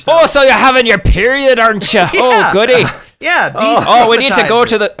talk yourself? Oh, so you're having your period, aren't you? Yeah. Oh, goody. Yeah. Oh, we need to go destigmatize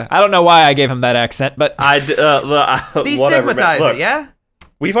to it. the. I don't know why I gave him that accent, but Whatever. Man. Destigmatize Look, it. Yeah.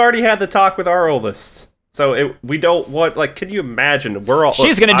 we've already had the talk with our oldest, so we don't want. Like, can you imagine? We're all.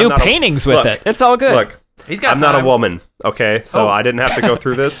 she's look, going to I'm do not a- paintings with look, it. It's all good. Look, He's got I'm not a time. woman, okay? So Oh. I didn't have to go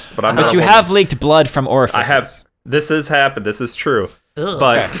through this, but I'm not But a you woman. have leaked blood from orifices. I have. This has happened. This is true. Ugh.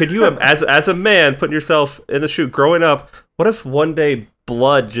 But could you, as a man, putting yourself in the shoe, growing up, what if one day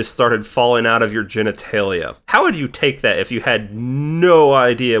blood just started falling out of your genitalia? How would you take that if you had no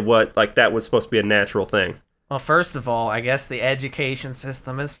idea what, like, that was supposed to be a natural thing? Well, first of all, I guess the education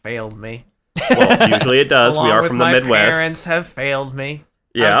system has failed me. Well, usually it does. Along We are with from the my Midwest. parents have failed me.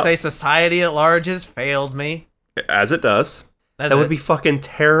 I Yeah, would say society at large has failed me. as it does. That's That would it. be fucking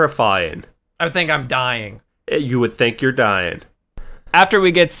terrifying. I would think I'm dying. You would think you're dying. After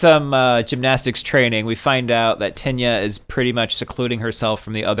we get some gymnastics training, we find out that Tinya is pretty much secluding herself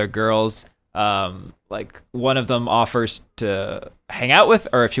from the other girls. Like one of them offers to hang out with,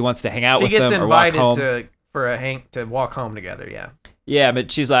 or if she wants to hang out She with gets them or walk invited home. to walk home together. Yeah. Yeah,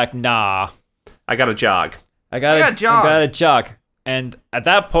 but she's like, "Nah, I got to jog. I gotta jog." I gotta jog." And at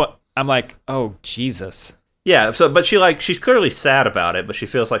that point, I'm like, "Oh Jesus." Yeah, but she's clearly sad about it, but she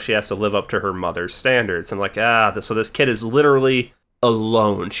feels like she has to live up to her mother's standards. And like, so this kid is literally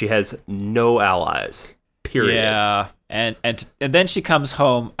alone. She has no allies. Period. Yeah, and then she comes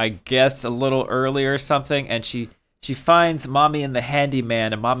home, I guess, a little early or something, and she finds Mommy and the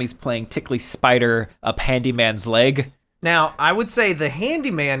handyman, and Mommy's playing Tickly Spider up Handyman's leg. Now, I would say the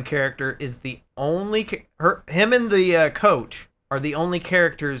handyman character is the only him and the coach are the only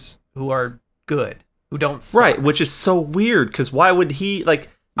characters who are good, who don't suck. Right, which is so weird, because why would he, like...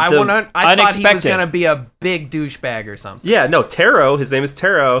 I thought he was Unexpected. gonna be a big douchebag or something. Yeah, no, Taro, his name is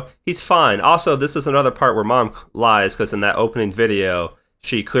Taro, he's fine. Also, this is another part where Mom lies, because in that opening video,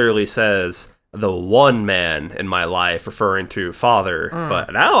 she clearly says, the one man in my life, referring to father.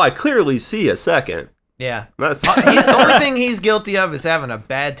 But now I clearly see a second. Yeah. That's The only thing he's guilty of is having a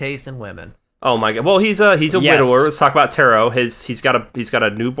bad taste in women. Oh my god! Well, he's a widower. Let's talk about Taro. He's got a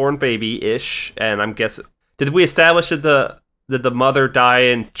newborn baby ish, and I'm guessing, did we establish that the mother die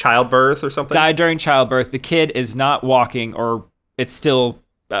in childbirth or something? Died during childbirth. The kid is not walking, or it's still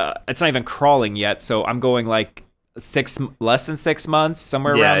it's not even crawling yet. So I'm going like less than 6 months,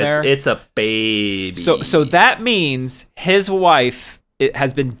 somewhere around there. It's a baby. So that means his wife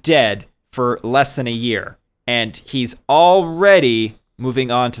has been dead for less than a year, and he's already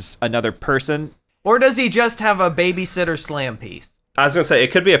moving on to another person. Or does he just have a babysitter slam piece? I was gonna say, it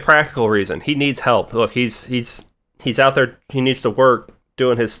could be a practical reason. He needs help. Look, he's out there. He needs to work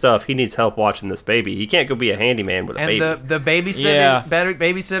doing his stuff. He needs help watching this baby. He can't go be a handyman with a baby. And the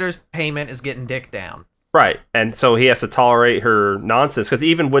babysitter's payment is getting dick down. Right, and so he has to tolerate her nonsense, because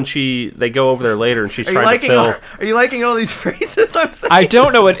even when they go over there later and she's trying to fill... Are you liking all these phrases I'm saying? I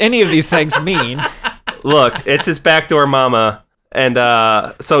don't know what any of these things mean. Look, it's his backdoor mama, and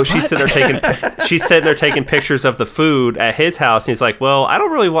so she's sitting there taking pictures of the food at his house, and he's like, well, I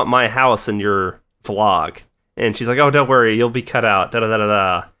don't really want my house in your vlog. And she's like, oh, don't worry, you'll be cut out,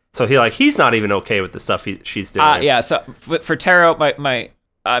 da-da-da-da-da. So he's not even okay with the stuff she's doing. Yeah, so for Taro,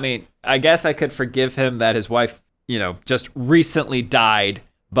 I guess I could forgive him that his wife, just recently died,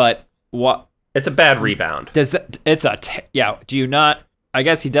 but what? It's a bad rebound. Do you not? I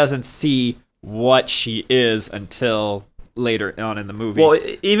guess he doesn't see what she is until later on in the movie. Well,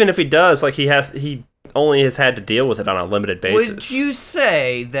 even if he does, like he only has had to deal with it on a limited basis. Would you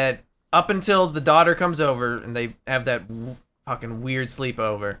say that up until the daughter comes over and they have that fucking weird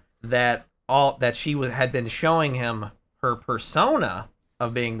sleepover, that she had been showing him her persona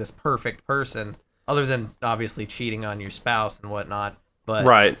of being this perfect person, other than obviously cheating on your spouse and whatnot, but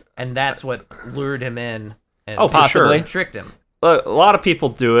right, and that's what lured him in and possibly tricked him. A lot of people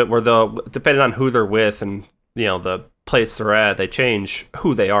do it where depending on who they're with and the place they're at, they change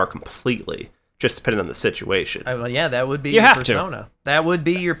who they are completely, just depending on the situation. Well, yeah, that would be your persona. That would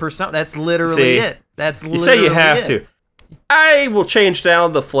be your persona. That's literally it. That's literally you say you have to. I will change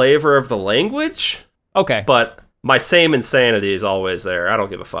down the flavor of the language. Okay, but my same insanity is always there. I don't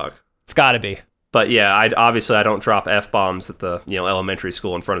give a fuck. It's got to be. But yeah, I don't drop F-bombs at the elementary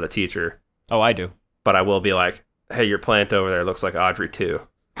school in front of the teacher. Oh, I do. But I will be like, hey, your plant over there looks like Audrey too.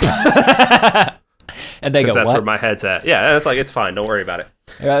 And they go, that's what? where my head's at. Yeah, it's fine. Don't worry about it.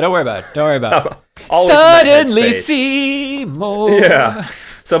 Yeah, don't worry about it. Always Suddenly see more. Yeah.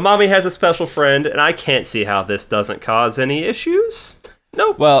 So mommy has a special friend, and I can't see how this doesn't cause any issues.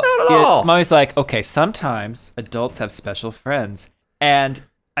 Nope, well, not at all. Mommy's like, okay, sometimes adults have special friends. And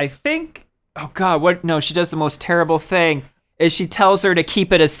I think, oh God, what? No, she does the most terrible thing, is she tells her to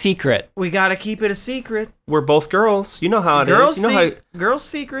keep it a secret. We gotta keep it a secret. We're both girls. You know how it is. Girls'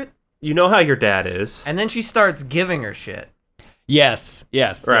 secret. You know how your dad is. And then she starts giving her shit. Yes.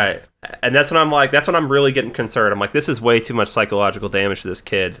 Right. Yes. And that's when I'm really getting concerned. I'm like, this is way too much psychological damage to this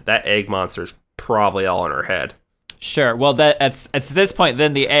kid. That egg monster's probably all in her head. Sure. Well, at this point,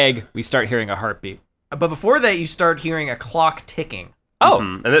 then the egg, we start hearing a heartbeat. But before that, you start hearing a clock ticking. Oh.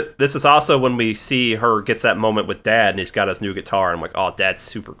 Mm-hmm. And this is also when we see her gets that moment with Dad, and he's got his new guitar. And I'm like, oh, Dad's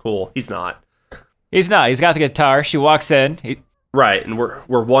super cool. He's not. He's not. He's got the guitar. She walks in. Right, and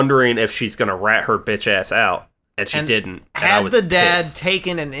we're wondering if she's gonna rat her bitch ass out, and she didn't. And had I was the dad pissed.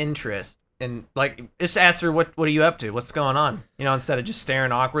 taken an interest and just asked her what are you up to? What's going on? Instead of just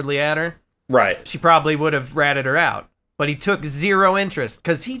staring awkwardly at her. Right. She probably would have ratted her out. But he took zero interest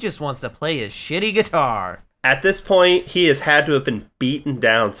because he just wants to play his shitty guitar. At this point, he has had to have been beaten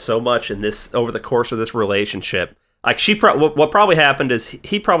down so much over the course of this relationship. Like what probably happened is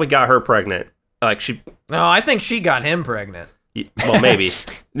he probably got her pregnant. No, I think she got him pregnant. Well, maybe.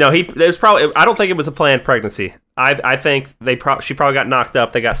 No, there's probably. I don't think it was a planned pregnancy. I think she probably got knocked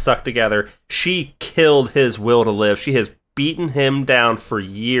up. They got stuck together. She killed his will to live. She has beaten him down for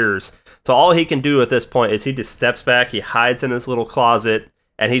years. So all he can do at this point is he just steps back. He hides in his little closet,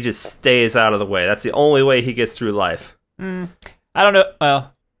 and he just stays out of the way. That's the only way he gets through life. I don't know.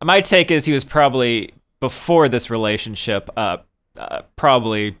 Well, my take is he was probably before this relationship,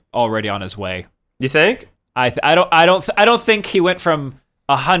 probably already on his way. You think? I don't think he went from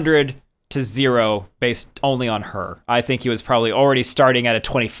 100 to 0 based only on her. I think he was probably already starting at a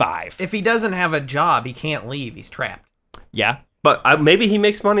 25. If he doesn't have a job, he can't leave. He's trapped. Yeah. But maybe he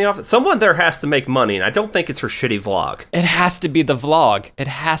makes money off it. Someone there has to make money, and I don't think it's her shitty vlog. It has to be the vlog. It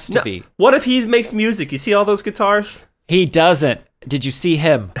has to be. What if he makes music? You see all those guitars? He doesn't. Did you see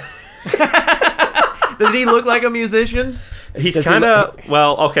him? Does he look like a musician? He's Does he kind of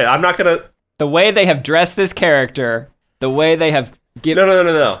well. Okay, I'm not gonna. The way they have dressed this character, the way they have given.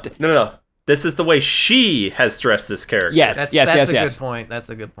 No. This is the way she has dressed this character. Yes. That's a good point. That's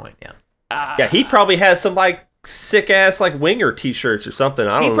a good point. Yeah. Yeah, he probably has some like sick ass like winger t-shirts or something.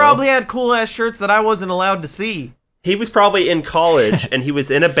 I don't know. He probably had cool ass shirts that I wasn't allowed to see. He was probably in college and he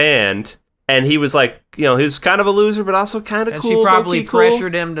was in a band and he was like, he was kind of a loser but also kind of And cool. she probably cool.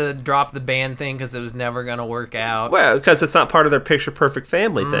 pressured him to drop the band thing because it was never going to work out. Well, because it's not part of their picture perfect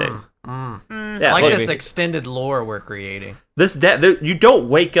family thing. Yeah, I like look, this extended lore we're creating. this you don't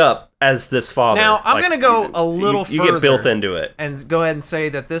wake up as this father. Now, I'm Like, going to go a little you further. get built into it. And go ahead and say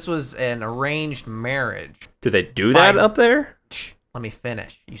that this was an arranged marriage. Do they do that up there? Shh, let me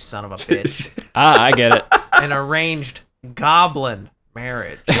finish, you son of a bitch. I get it. An arranged goblin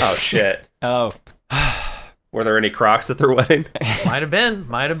marriage. Oh shit. Oh. Were there any Crocs at their wedding? Might have been.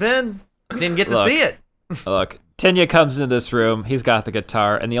 We didn't get to Look. see it. Look, Tanya comes into this room. He's got the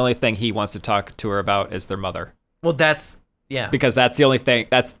guitar, and the only thing he wants to talk to her about is their mother. Well, yeah. Because that's the only thing.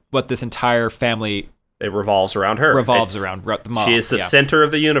 That's what this entire family It revolves around her. revolves It's- around. The mom. She is the yeah. center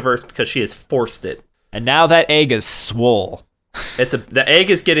of the universe because she has forced it. And now that egg is swole. The egg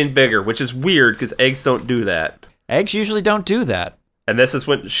is getting bigger, which is weird because eggs don't do that. Eggs usually don't do that. And this is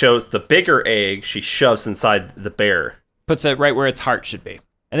when it shows the bigger egg she shoves inside the bear. Puts it right where its heart should be.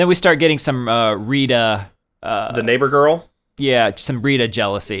 And then we start getting some Rita. The neighbor girl. Yeah, some Rita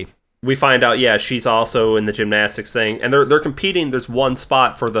jealousy. We find out, she's also in the gymnastics thing, and they're competing. There's one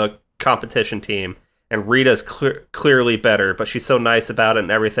spot for the competition team, and Rita's clearly better, but she's so nice about it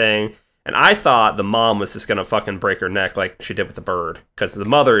and everything. And I thought the mom was just gonna fucking break her neck like she did with the bird, because the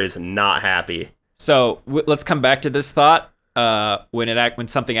mother is not happy. So let's come back to this thought when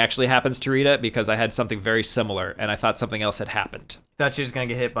something actually happens to Rita, because I had something very similar, and I thought something else had happened. Thought she was going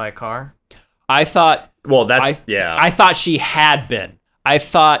to get hit by a car? I thought. Well, I thought she had been. I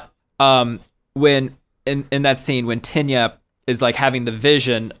thought when in that scene when Tinya is like having the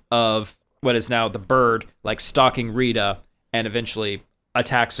vision of what is now the bird like stalking Rita and eventually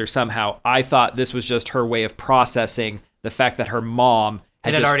attacks her somehow, I thought this was just her way of processing the fact that her mom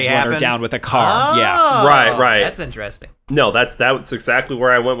had just already run her happened? down with a car. Oh, Yeah. Right. That's interesting. No, that's exactly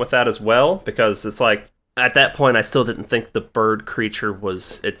where I went with that as well, because it's like, at that point, I still didn't think the bird creature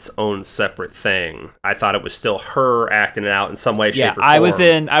was its own separate thing. I thought it was still her acting it out in some way, shape, or form. I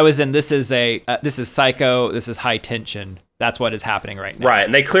was in. This is Psycho. This is high tension. That's what is happening right now. Right,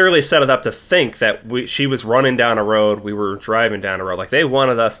 and they clearly set it up to think that she was running down a road, we were driving down a road. Like, they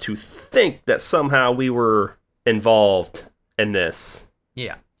wanted us to think that somehow we were involved in this.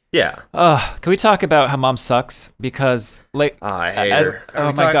 Yeah. Yeah. Can we talk about how mom sucks? Because I hate her.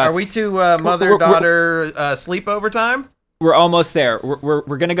 Oh my god. Are we to mother-daughter sleepover time? We're almost there.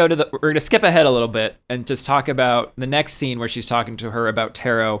 We're gonna go to we're gonna skip ahead a little bit and just talk about the next scene where she's talking to her about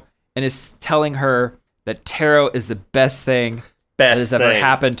tarot and is telling her that tarot is the best thing that has ever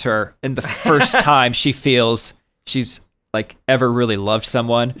happened to her. And the first time she feels she's like ever really loved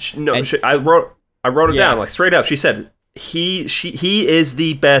someone. I wrote it down like straight up. She said he is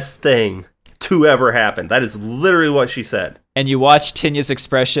the best thing to ever happen. That is literally what she said. And you watch Tinya's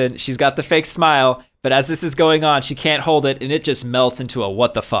expression. She's got the fake smile, but as this is going on, she can't hold it, and it just melts into a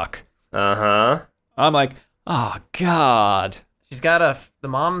what the fuck. Uh-huh. I'm like, oh, God. The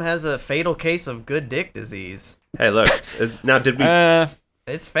mom has a fatal case of good dick disease. Hey, look. Did we...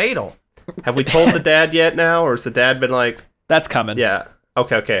 It's fatal. Have we told the dad yet now, or has the dad been like... That's coming. Yeah.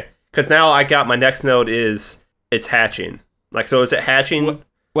 Okay. Because now I got my next note is it's hatching. Like, so is it hatching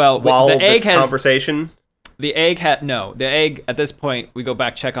while the egg has conversation? The egg the egg at this point, we go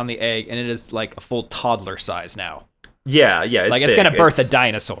back, check on the egg, and it is like a full toddler size now. Yeah, it's like it's big. gonna birth a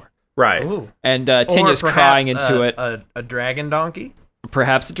dinosaur. Right. Ooh. And Tinya's crying into it. A dragon donkey?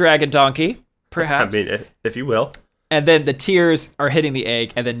 Perhaps a dragon donkey. Perhaps. I mean, if you will. And then the tears are hitting the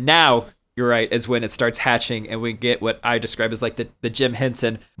egg, and then now, you're right, is when it starts hatching, and we get what I describe as like the Jim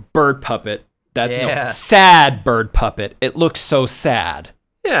Henson bird puppet. Sad bird puppet. It looks so sad.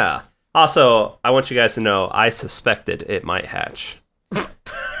 Yeah. Also, I want you guys to know, I suspected it might hatch.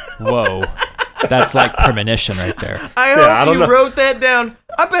 Whoa. That's like premonition right there. I hope you wrote that down.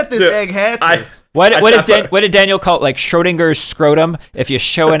 I bet this egg hatches. What did Daniel call it? Like Schrodinger's scrotum? If you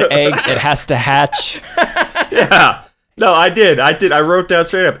show an egg, it has to hatch. Yeah. No, I did. I wrote down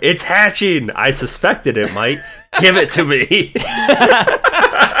straight up, it's hatching. I suspected it might. Give it to me.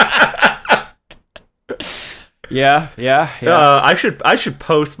 Yeah. I should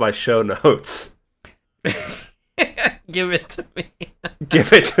post my show notes. Give it to me.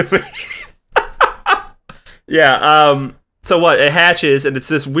 Give it to me. Yeah. So what? It hatches, and it's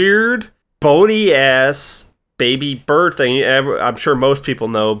this weird bony ass baby bird thing. I'm sure most people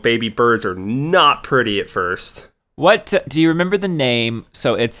know baby birds are not pretty at first. What do you remember the name?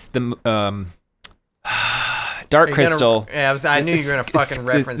 So it's the Dark Crystal. I knew you were gonna fucking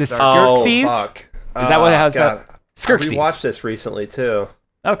reference the Dark Skirxes? Fuck. Is that what it has? Skirxes. We watched this recently too.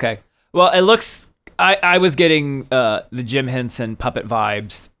 Okay. Well, it looks. I was getting the Jim Henson puppet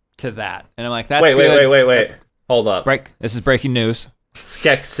vibes to that, and I'm like, that's wait, good. wait. Hold up. This is breaking news.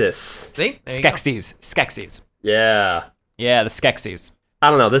 Skeksis. See? Skeksis. Yeah. Yeah, the Skeksis. I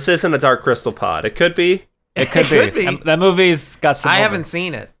don't know. This isn't a Dark Crystal pod. It could be. It could be. That movie's got some. I haven't moments.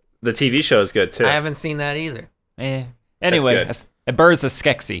 seen it. The TV show is good too. I haven't seen that either. Anyway, a bird's a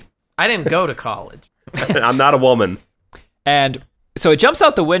Skexy. I didn't go to college. I'm not a woman. And so it jumps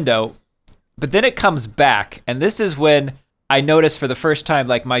out the window, but then it comes back, and this is when I noticed for the first time,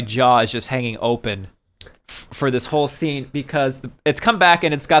 like my jaw is just hanging open for this whole scene because it's come back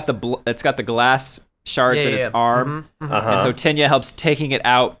and it's got the glass shards in its arm, and so Tenya helps taking it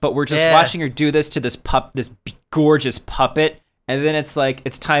out. But we're just watching her do this to this gorgeous puppet, and then it's like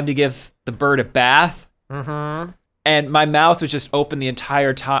it's time to give the bird a bath, and my mouth was just open the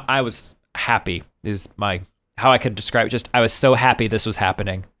entire time. I was happy. Is how I could describe it. Just I was so happy this was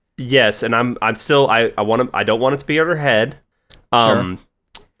happening. Yes, and I'm still I don't want it to be on her head. Sure.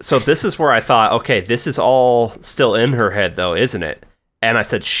 So this is where I thought, okay, this is all still in her head though, isn't it? And I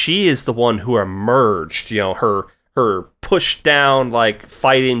said she is the one who emerged, her pushed down, like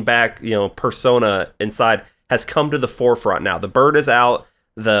fighting back, persona inside has come to the forefront now. The bird is out,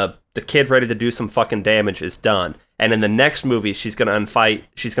 the kid ready to do some fucking damage is done. And in the next movie she's gonna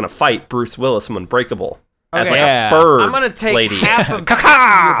fight Bruce Willis from Unbreakable. As like a bird. I'm gonna take lady. half of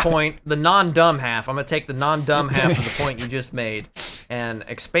your point, the non-dumb half. I'm gonna take the non-dumb half of the point you just made and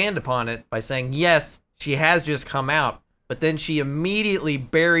expand upon it by saying, yes, she has just come out, but then she immediately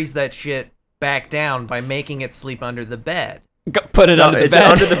buries that shit back down by making it sleep under the bed. Put it under the bed. Is it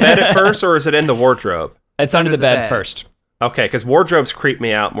under the bed at first, or is it in the wardrobe? It's under the bed first. Okay, because wardrobes creep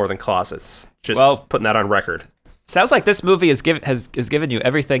me out more than closets. Just putting that on record. Sounds like this movie has given you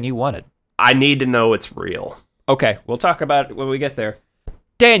everything you wanted. I need to know it's real. Okay, we'll talk about it when we get there.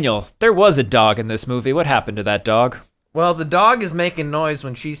 Daniel, there was a dog in this movie. What happened to that dog? Well, the dog is making noise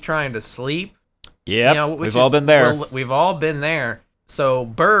when she's trying to sleep. Yeah, we've all been there. We've all been there. So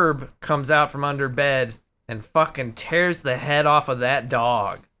Burb comes out from under bed and fucking tears the head off of that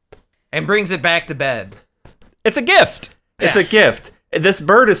dog and brings it back to bed. It's a gift. Yeah. It's a gift. This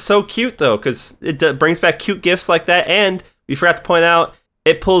bird is so cute, though, because it brings back cute gifts like that. And we forgot to point out,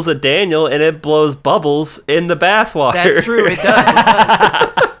 it pulls a Daniel and it blows bubbles in the bathwater. That's true. It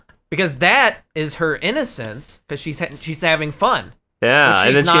does. Because that is her innocence, because she's having fun. Yeah, she's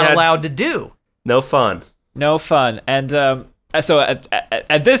and then not allowed to do. No fun. No fun. And so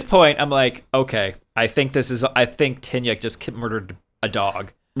at this point, I'm like, okay, I think Tenya just murdered a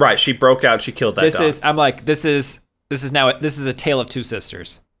dog. Right, she broke out. She killed that dog. I'm like, this is a tale of two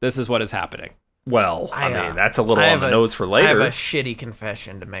sisters. This is what is happening. Well, I mean, that's a little on the nose for later. I have a shitty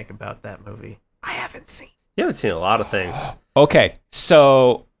confession to make about that movie. I haven't seen. You haven't seen a lot of things. Okay,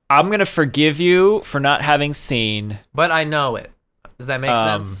 so I'm going to forgive you for not having seen... But I know it. Does that make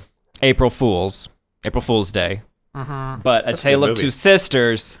sense? April Fool's Day. Mm-hmm. But A Tale of Two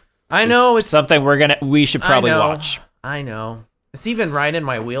Sisters... I know, it's... something we should probably watch. I know. It's even right in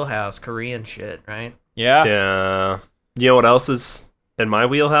my wheelhouse, Korean shit, right? Yeah. Yeah. You know what else is in my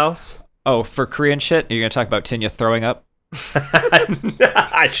wheelhouse? Oh, for Korean shit? Are you going to talk about Tenya throwing up?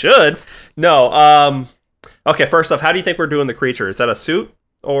 I should. No. Okay, first off, how do you think we're doing the creature? Is that a suit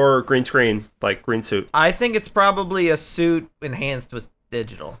or green screen, like green suit? I think it's probably a suit enhanced with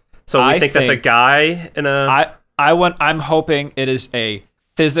digital. So we think that's a guy in a... I'm hoping it is a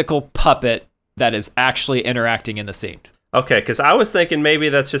physical puppet that is actually interacting in the scene. Okay, because I was thinking maybe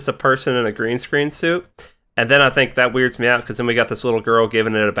that's just a person in a green screen suit. And then I think that weirds me out because then we got this little girl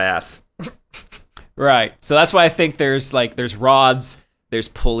giving it a bath. Right. So that's why I think there's rods, there's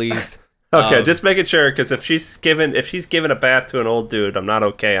pulleys. Okay, just making sure because if she's given a bath to an old dude, I'm not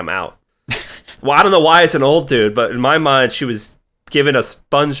okay. I'm out. Well, I don't know why it's an old dude, but in my mind, she was giving a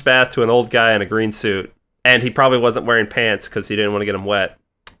sponge bath to an old guy in a green suit, and he probably wasn't wearing pants because he didn't want to get him wet.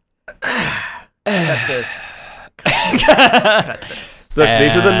 Cut this. Look,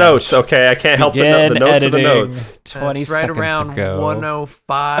 these are the notes, okay? I can't help the notes of the notes. 20 It's right seconds around ago.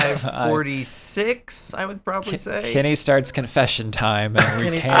 105:46, I would probably say. Kenny starts confession time.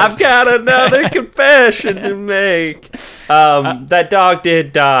 And we can't. I've got another confession to make. That dog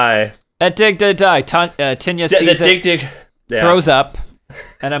did die. That dig did die. Tenya sees it, throws up,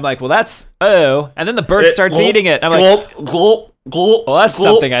 and I'm like, well, that's and then the bird starts eating it. I'm like, gulp. Gulp, Well, that's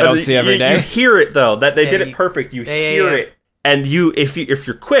gulp, something I don't see every day. You hear it though. That they Yeah, did it perfect. You hear yeah. it, and if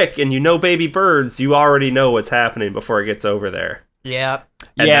you're quick and you know baby birds, you already know what's happening before it gets over there. Yeah.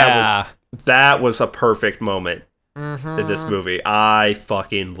 And Yeah. that was a perfect moment Mm-hmm. in this movie. I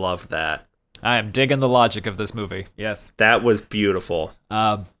fucking loved that. I am digging the logic of this movie. Yes. That was beautiful.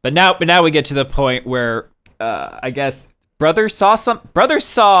 But now we get to the point where I guess Brother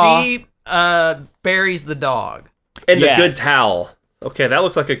saw. She buries the dog. And Yes. the good towel. Okay, that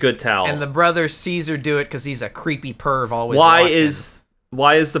looks like a good towel. And the brother sees her do it because he's a creepy perv always why watching.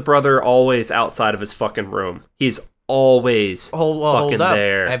 is the brother always outside of his fucking room? He's always Hold fucking up.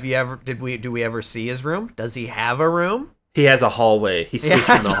 there. Have you ever do we ever see his room? Does he have a room? He has a hallway. He sleeps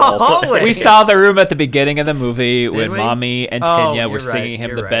in has the a hallway. hallway. We saw the room at the beginning of the movie when we? Mommy and Oh, Tanya were you're singing right,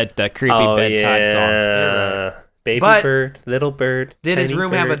 him you're the creepy Oh, bedtime song. yeah. Baby But bird, little bird. Did his tiny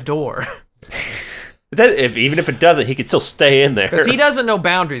room have a bird. door? Even if it doesn't, he could still stay in there. Because he doesn't know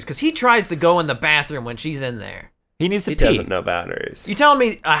boundaries. Because he tries to go in the bathroom when she's in there. He needs to He pee. doesn't know boundaries. You telling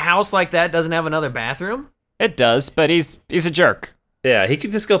me a house like that doesn't have another bathroom? It does, but he's a jerk. Yeah, he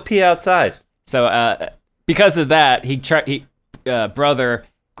could just go pee outside. So because of that, brother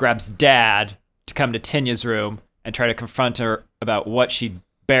grabs Dad to come to Tanya's room and try to confront her about what she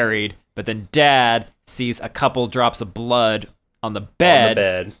buried. But then Dad sees a couple drops of blood on the bed. On the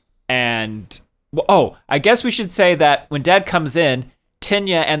bed. And I guess we should say that when Dad comes in,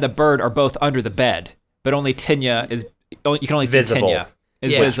 Tanya and the bird are both under the bed, but only Tanya is. You can only see Visible. Tanya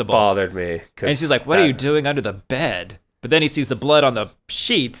is Yeah. visible. Bothered me. And she's like, "What are you doing under the bed?" But then he sees the blood on the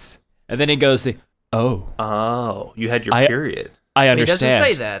sheets, and then he goes, "Oh, Oh, you had your I- period. I He understand."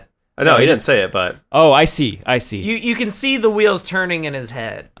 doesn't say that. I know, No, he he didn't just- say it, but Oh, I see. You can see the wheels turning in his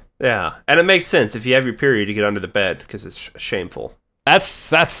head. yeah. And it makes sense. If you have your period, you get under the bed because it's shameful.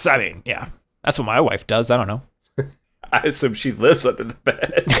 That's. I mean, yeah, that's what my wife does. I don't know. I assume she lives under the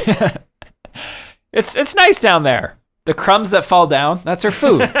bed. It's nice down there. The crumbs that fall down, that's her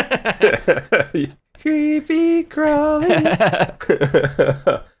food. Creepy crawling.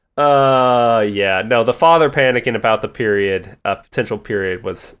 Yeah. No, the father panicking about the period, potential period,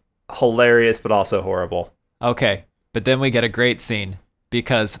 was hilarious, but also horrible. Okay, but then we get a great scene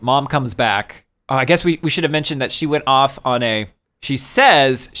because Mom comes back. Oh, I guess we should have mentioned that she went off on she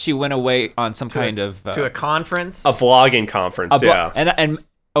says she went away on some kind of... To a conference. A vlogging conference, yeah. And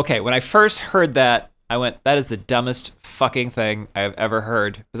okay, when I first heard that, I went, that is the dumbest fucking thing I have ever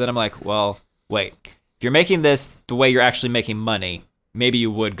heard. But then I'm like, well, wait. If you're making this the way you're actually making money, maybe you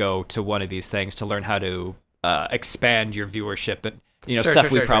would go to one of these things to learn how to expand your viewership and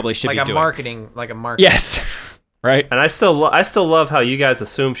stuff we probably should be doing. Like a marketing. Yes, right. And I still love how you guys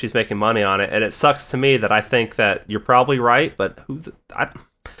assume she's making money on it, and it sucks to me that I think that you're probably right, but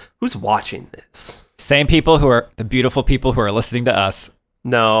who's watching this? Same people who are the beautiful people who are listening to us.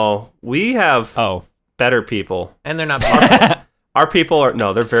 No, we have better people. And they're not beautiful. Our people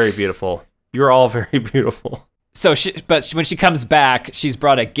they're very beautiful. You're all very beautiful. So when she comes back, she's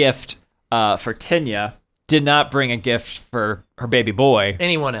brought a gift for Tanya. Did not bring a gift for her baby boy.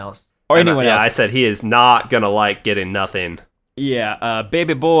 Anyone else. Or anyone else. I said he is not going to like getting nothing. Yeah,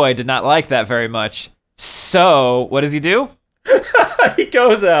 baby boy did not like that very much. So, what does he do? He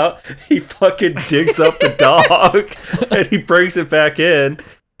goes out, he fucking digs up the dog, and he brings it back in.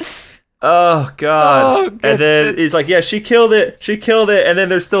 Oh, God. And then he's like, yeah, she killed it. And then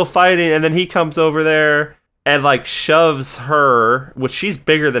they're still fighting, and then he comes over there and, like, shoves her, which she's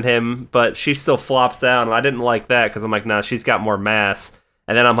bigger than him, but she still flops down. And I didn't like that, because I'm like, nah, she's got more mass.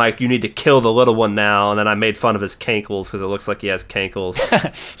 And then I'm like, you need to kill the little one now. And then I made fun of his cankles because it looks like he has cankles.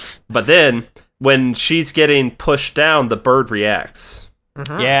 But then when she's getting pushed down, the bird reacts.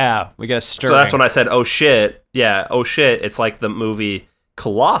 Mm-hmm. Yeah, we got a stirring. So that's when I said, oh shit. Yeah, oh shit. It's like the movie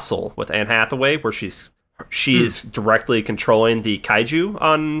Colossal with Anne Hathaway where she's directly controlling the kaiju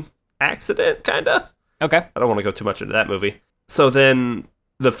on accident, kind of. Okay. I don't want to go too much into that movie. So then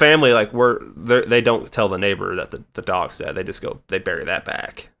the family, like, they don't tell the neighbor that the dog's dead. They just they bury that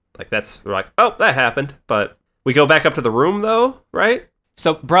back. Like, we're like, oh, that happened. But we go back up to the room, though, right?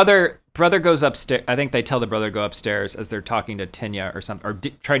 So brother goes upstairs. I think they tell the brother to go upstairs as they're talking to Tanya or something, or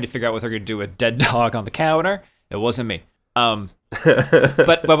trying to figure out what they're going to do with a dead dog on the counter. It wasn't me.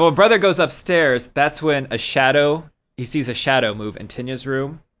 But when brother goes upstairs, that's when he sees a shadow move in Tanya's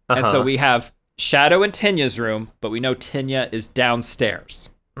room. And so we have shadow in Tanya's room, but we know Tanya is downstairs.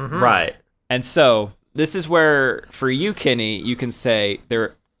 Mm-hmm. Right. And so this is where, for you, Kenny, you can say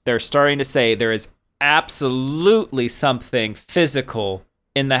they're starting to say there is absolutely something physical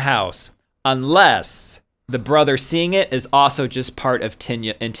in the house, unless the brother seeing it is also just part of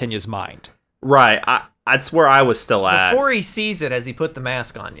Tanya's mind. Right. That's where I was still at. Before he sees it, has he put the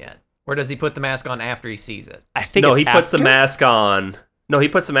mask on yet? Or does he put the mask on after he sees it? I think No, it's he puts the after? mask on. No, he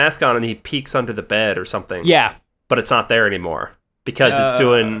puts the mask on and he peeks under the bed or something. Yeah. But it's not there anymore because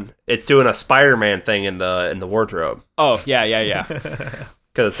it's doing a Spider-Man thing in the wardrobe. Oh, yeah.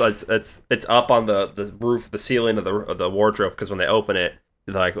 Because it's up on the roof, the ceiling of the wardrobe. Because when they open it,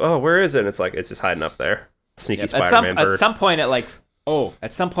 they're like, "Oh, where is it?" And it's like it's just hiding up there. Sneaky Spider-Man bird. At some point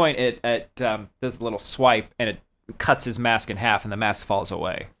it does a little swipe and it cuts his mask in half and the mask falls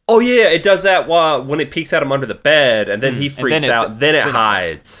away. Oh yeah, it does that when it peeks at him under the bed, and then he freaks out. Then it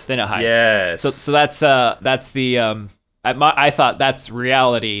hides. Then it hides. Yes. So that's the I thought that's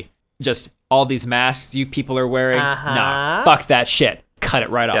reality. Just all these masks you people are wearing. Nah, fuck that shit. Cut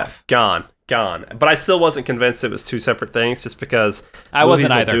it right off. Gone. But I still wasn't convinced it was two separate things, just because I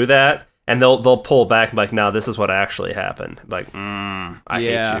wasn't movies either. will do that, and they'll pull back and be like, no, this is what actually happened. Like, I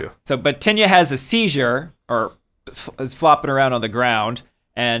hate you. So, but Tinya has a seizure or is flopping around on the ground,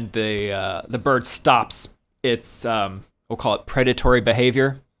 and the bird stops its we'll call it predatory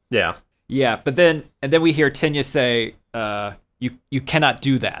behavior. Yeah. Yeah, but then we hear Tinya say, "You cannot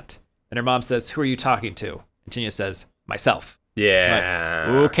do that." And her mom says, "Who are you talking to?" And Tinya says, "Myself." Yeah.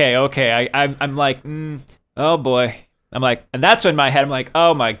 I'm like, okay. I'm like, oh boy. I'm like, and that's when in my head I'm like,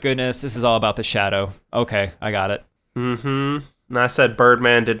 oh my goodness, this is all about the shadow. Okay, I got it. Mm-hmm. And I said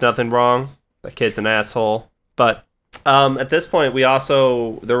Birdman did nothing wrong. That kid's an asshole. But at this point, we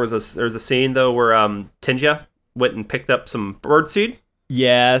also there was a scene though where Tinya went and picked up some birdseed.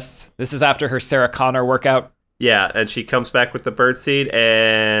 Yes, this is after her Sarah Connor workout. Yeah, and she comes back with the birdseed,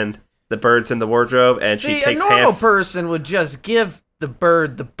 and the bird's in the wardrobe, and she takes a normal person would just give the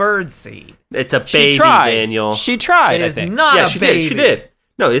bird seed. It's a baby, She tried. Daniel. She tried. It I is think. not Yeah, a she baby. did. She did.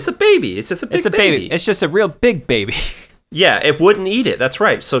 No, it's a baby. It's just a big It's a baby. It's just a real big baby. Yeah, it wouldn't eat it. That's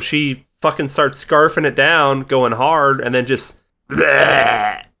right. So she fucking starts scarfing it down, going hard, and then just.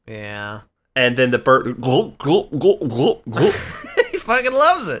 Yeah. And then the bird. Gulp, gulp, gulp, gulp, gulp. He fucking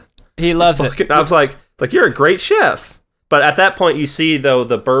loves it. He loves it. I was like, you're a great chef. But at that point, you see, though,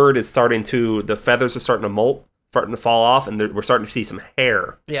 the bird is the feathers are starting to molt, starting to fall off, and we're starting to see some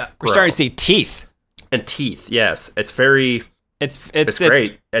hair. Yeah. We're starting to see teeth. And teeth, yes. It's very. It's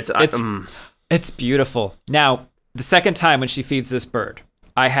great. It's beautiful. Now, the second time when she feeds this bird,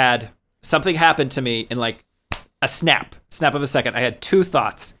 I had something happen to me in like a snap of a second. I had two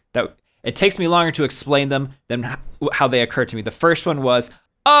thoughts that it takes me longer to explain them than how they occurred to me. The first one was,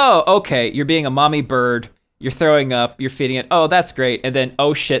 oh, okay, you're being a mommy bird. You're throwing up. You're feeding it. Oh, that's great. And then,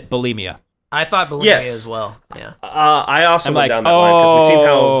 oh shit, bulimia. I thought bulimia as well. Yeah. I also I'm went like, down that line because we've seen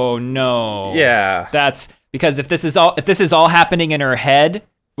how. Oh no. Yeah. That's because if this is all happening in her head,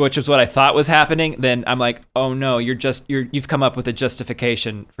 which is what I thought was happening, then I'm like, oh no, you've come up with a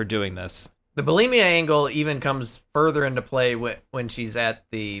justification for doing this. The bulimia angle even comes further into play when she's at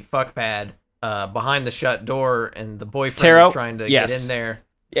the fuck pad behind the shut door, and the boyfriend is trying to get in there.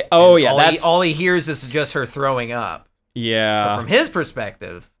 Yeah, oh yeah, all he hears is just her throwing up. Yeah. So from his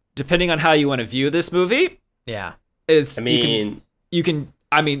perspective, depending on how you want to view this movie, yeah, it's there.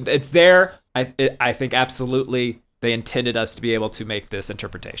 I think absolutely they intended us to be able to make this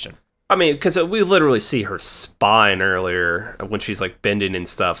interpretation. I mean, because we literally see her spine earlier when she's like bending and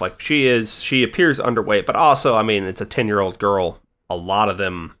stuff. Like she appears underweight, but also, I mean, it's a 10-year-old girl. A lot of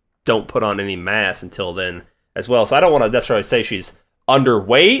them don't put on any mass until then as well. So I don't want to necessarily say she's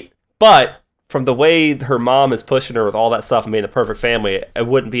underweight, but from the way her mom is pushing her with all that stuff and being the perfect family, it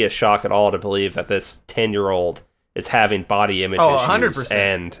wouldn't be a shock at all to believe that this 10-year-old is having body image issues. 100%.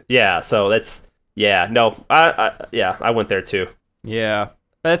 And yeah, so that's, yeah, no, I went there too. Yeah.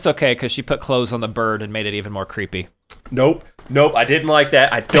 But that's okay, because she put clothes on the bird and made it even more creepy. Nope, I didn't like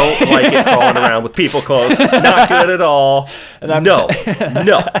that. I don't like it crawling around with people clothes. Not good at all. No.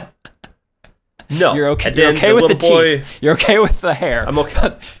 You're okay. You're okay with the teeth. You're okay with the hair. I'm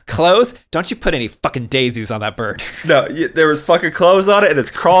okay. Clothes? Don't you put any fucking daisies on that bird. No, there was fucking clothes on it, and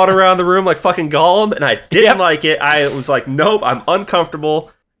it's crawling around the room like fucking Gollum, and I didn't like it. I was like, nope, I'm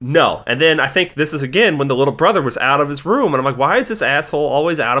uncomfortable. No. And then I think this is again when the little brother was out of his room, and I'm like, why is this asshole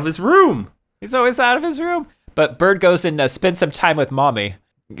always out of his room? He's always out of his room. But Bird goes and spends some time with mommy.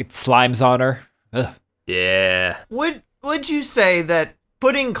 Gets slimes on her. Ugh. Yeah. Would you say that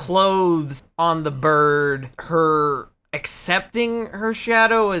putting clothes on the bird, her accepting her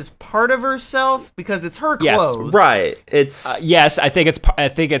shadow as part of herself because it's her clothes? Yes, right. It's yes. I think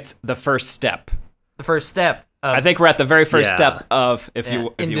it's the first step. The first step. I think we're at the very first step of if you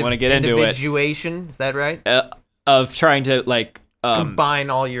want to get into it. Individuation, is that right? Of trying to like combine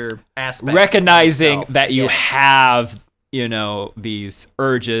all your aspects. Recognizing that you have, these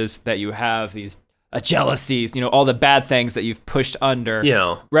urges, that you have these jealousies, all the bad things that you've pushed under.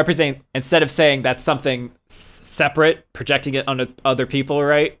 Representing, instead of saying that's something separate, projecting it onto other people,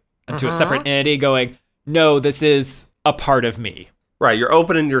 right? Into a separate entity, going, no, this is a part of me. Right, you're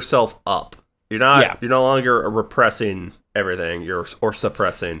opening yourself up. You're no longer repressing everything, or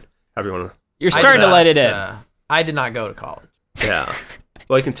suppressing, however you want to. You're starting to let it in. I did not go to college. Yeah.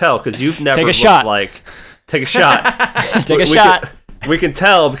 Well, I can tell because you've never Take a looked shot. like... Take a shot. Take a shot. We can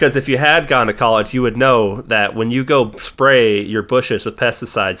tell because if you had gone to college, you would know that when you go spray your bushes with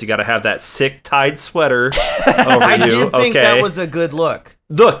pesticides, you got to have that sick tied sweater over I you. did think that was a good look.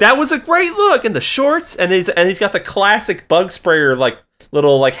 Look, that was a great look in the shorts, and he's got the classic bug sprayer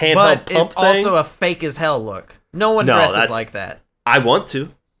little handheld but pump it's thing. also a fake as hell look. No one dresses like that. I want to.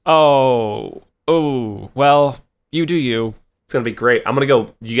 Oh, well, you do you. It's gonna be great. I'm gonna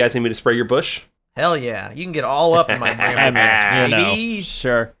go. You guys need me to spray your bush? Hell yeah, you can get all up in my baby.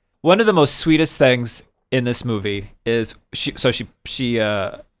 Sure. One of the most sweetest things in this movie is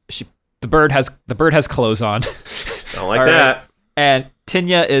the bird has clothes on. Don't like that. Right? And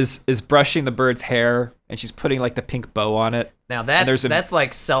Tinya is brushing the bird's hair, and she's putting the pink bow on it. Now that's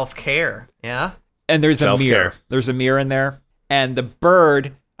like self-care, yeah. And there's Self-care. a mirror. There's a mirror in there, and the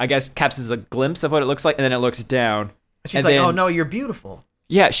bird, I guess, captures a glimpse of what it looks like, and then it looks down. She's like, "Oh no, you're beautiful."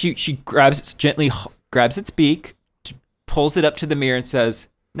 Yeah, she gently grabs its beak, pulls it up to the mirror, and says,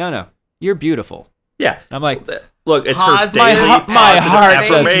 "No, you're beautiful." Yeah. I'm like, look, it's her Positive daily my positive heart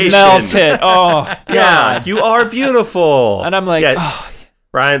affirmation. just melted. Oh, God. Yeah, you are beautiful. And I'm like,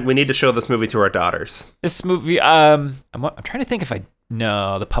 Ryan, we need to show this movie to our daughters. This movie, I'm trying to think if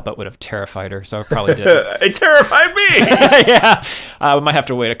the puppet would have terrified her, so I probably did. It terrified me. Yeah, we might have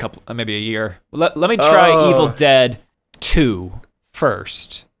to wait maybe a year. Let me try Evil Dead 2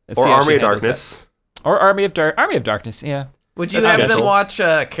 first. Or Army of Darkness. Or Army of Darkness, yeah. Would you That's have them special. watch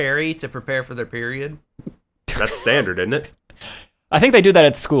Carrie to prepare for their period? That's standard, isn't it? I think they do that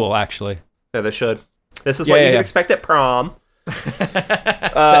at school, actually. Yeah, they should. This is what you can expect at prom. They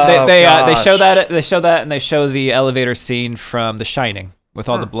show that, and they show the elevator scene from The Shining with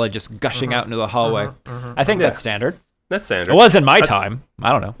all the blood just gushing out into the hallway. I think that's standard. That's standard. It was in my time.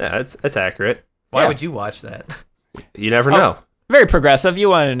 I don't know. Yeah, it's accurate. Why would you watch that? You never know. Very progressive. You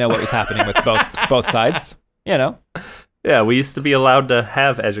wanted to know what was happening with both sides. Yeah, we used to be allowed to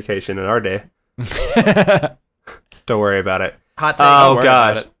have education in our day. Don't worry about it. Hot take. Oh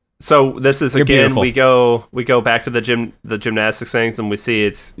gosh. So this is You're again beautiful. we go back to the gymnastics things, and we see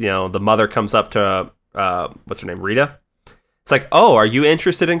it's the mother comes up to what's her name, Rita. It's like, oh, are you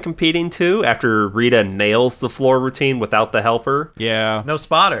interested in competing too? After Rita nails the floor routine without the helper. Yeah. No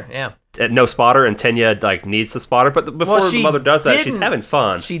spotter. Yeah. No spotter, and Tenya needs the spotter, but before the mother does that, she's having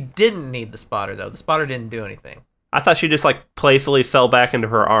fun. She didn't need the spotter though. The spotter didn't do anything. I thought she just playfully fell back into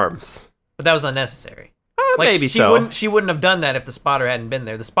her arms. But that was unnecessary. Maybe so. She wouldn't have done that if the spotter hadn't been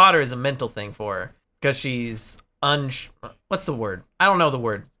there. The spotter is a mental thing for her because she's what's the word? I don't know the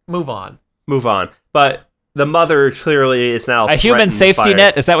word. Move on. But the mother clearly is now a human safety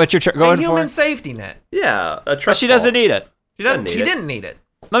net. Is that what you're going for? A human safety net. Yeah, but she doesn't need it. She didn't need it.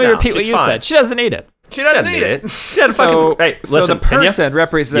 Let me repeat what you said. She doesn't need it. She doesn't need it. She had a fucking. Hey, listen, the person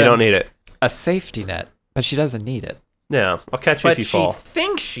represents. You don't need it. A safety net, but she doesn't need it. Yeah, I'll catch you if you fall. But she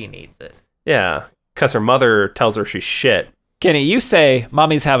thinks she needs it. Yeah, because her mother tells her she's shit. Kenny, you say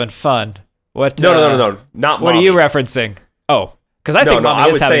mommy's having fun. What? No, not what mommy. are you referencing? Oh, because I think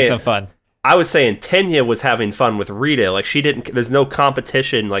mommy is having some fun. I was saying Tenya was having fun with Rita. She didn't. There's no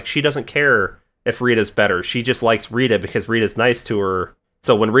competition. She doesn't care if Rita's better. She just likes Rita because Rita's nice to her.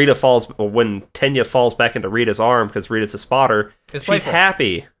 So when Tenya falls back into Rita's arm because Rita's a spotter, she's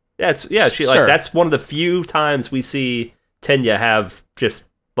happy. That's one of the few times we see Tenya have just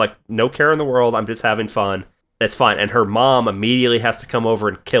no care in the world. I'm just having fun. That's fine. And her mom immediately has to come over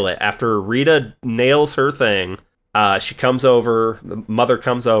and kill it after Rita nails her thing. She comes over. The mother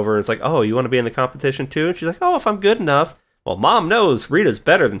comes over and it's like, "Oh, you want to be in the competition too?" And she's like, "Oh, if I'm good enough." Well, mom knows Rita's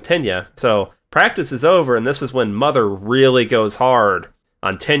better than Tenya, so practice is over. And this is when mother really goes hard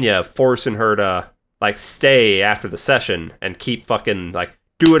on Tenya, forcing her to stay after the session and keep fucking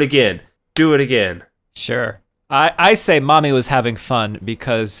do it again. Sure. I say mommy was having fun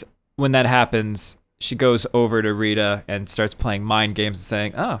because when that happens, she goes over to Rita and starts playing mind games and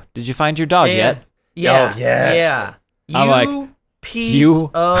saying, "Oh, did you find your dog yet?" Yeah. Oh, yes. Yeah. I'm like, piece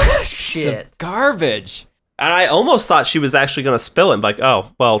of shit. Garbage. And I almost thought she was actually going to spill it and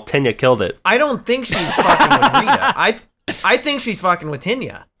 "Oh, well, Tenya killed it." I don't think she's fucking with Rita. I think she's fucking with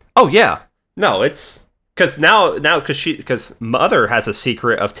Tenya. Oh, yeah. No, it's... Because mother has a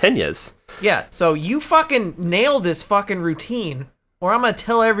secret of Tenya's. Yeah, so you fucking nail this fucking routine or I'm going to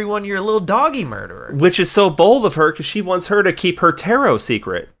tell everyone you're a little doggy murderer. Which is so bold of her because she wants her to keep her tarot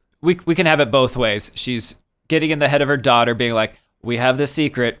secret. We can have it both ways. She's getting in the head of her daughter, being like, we have this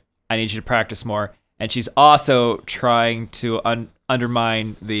secret. I need you to practice more. And she's also trying to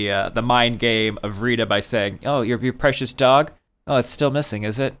undermine the mind game of Rita by saying, oh, your precious dog? Oh, it's still missing,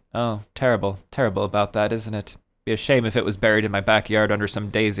 is it? Oh, terrible. Terrible about that, isn't it? Be a shame if it was buried in my backyard under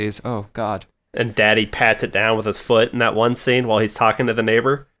some daisies. Oh, God. And Daddy pats it down with his foot in that one scene while he's talking to the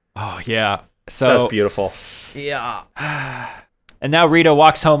neighbor. Oh, yeah. So That's beautiful. Yeah. And now Rita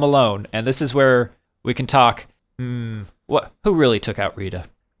walks home alone, and this is where we can talk. Who really took out Rita?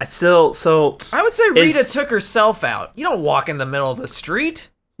 I would say Rita took herself out. You don't walk in the middle of the street.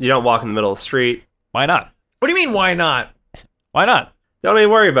 You don't walk in the middle of the street. Why not? What do you mean, why not? Why not? Don't even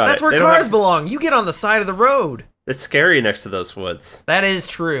worry about That's it. where cars belong. You get on the side of the road. It's scary next to those woods. That is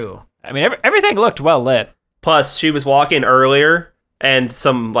true. I mean, everything looked well lit. Plus, she was walking earlier, and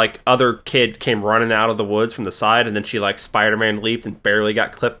some, other kid came running out of the woods from the side, and then she, Spider-Man leaped and barely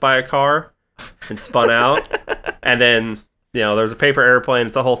got clipped by a car and spun out. And then, there was a paper airplane.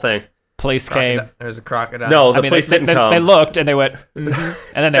 It's a whole thing. Police came. There's a crocodile. No, the police didn't come. They looked, and they went, and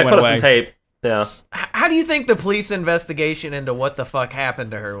then they went put away. up some tape. Yeah. How do you think the police investigation into what the fuck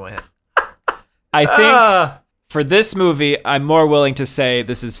happened to her went? I think for this movie, I'm more willing to say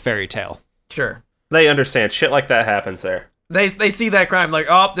this is fairy tale. Sure. They understand. Shit like that happens there. They see that crime like,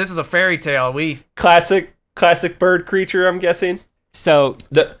 oh, this is a fairy tale. Classic bird creature, I'm guessing. So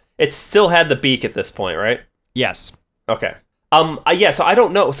it still had the beak at this point, right? Yes. Okay. So I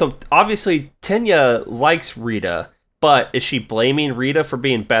don't know. So obviously Tenya likes Rita, but is she blaming Rita for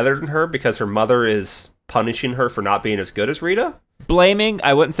being better than her because her mother is punishing her for not being as good as Rita? Blaming,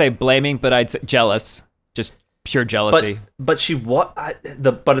 I wouldn't say blaming, but I'd say jealous. Just pure jealousy. But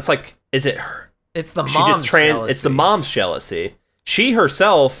it's like, is it her? It's the mom's jealousy. It's the mom's jealousy. She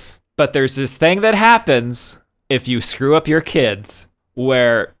herself. But there's this thing that happens if you screw up your kids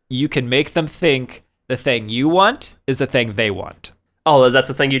where you can make them think the thing you want is the thing they want. Oh, that's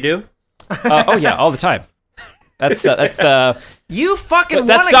the thing you do? Oh yeah, all the time. That's you fucking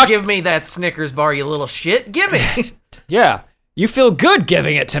want to give me that Snickers bar, you little shit. Give me. Yeah. You feel good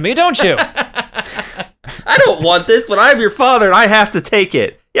giving it to me, don't you? I don't want this, but I'm your father and I have to take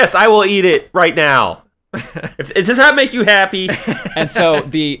it. Yes, I will eat it right now. Does that make you happy? And so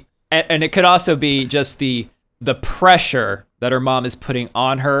and it could also be just the pressure that her mom is putting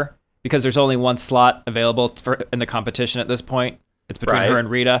on her because there's only one slot available in the competition at this point. It's between her and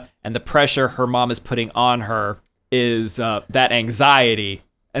Rita, and the pressure her mom is putting on her is that anxiety.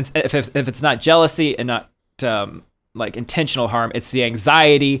 And if it's not jealousy and not intentional harm, it's the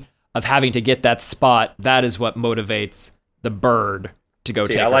anxiety of having to get that spot. That is what motivates the bird to go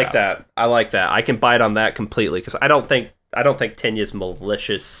take her out. I like that. I can bite on that completely because I don't think Tenya's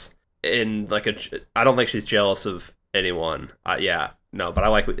malicious I don't think she's jealous of anyone. But I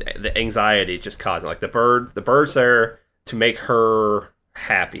like the anxiety just causing the bird's there to make her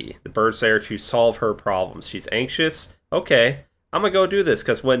happy. The bird's there to solve her problems. She's anxious. Okay, I'm gonna go do this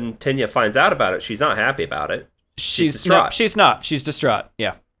because when Tenya finds out about it, she's not happy about it. She's distraught. No, she's not. She's distraught.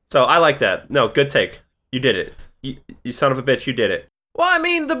 Yeah. So I like that. No, good take. You did it. You son of a bitch. You did it. Well, I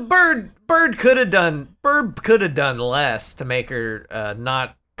mean, the bird could have done less to make her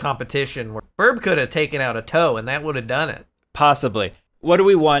not competition. Bird could have taken out a toe, and that would have done it. Possibly. What do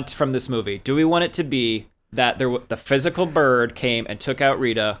we want from this movie? Do we want it to be that the physical bird came and took out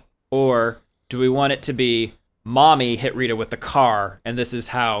Rita, or do we want it to be mommy hit Rita with the car, and this is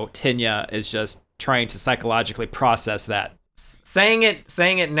how Tenya is just trying to psychologically process that? Saying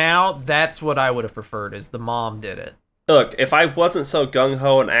it now, that's what I would have preferred, is the mom did it. Look, if I wasn't so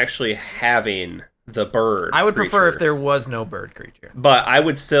gung-ho and actually having the bird I would creature, prefer if there was no bird creature. But I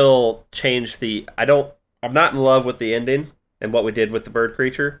would still change I'm not in love with the ending and what we did with the bird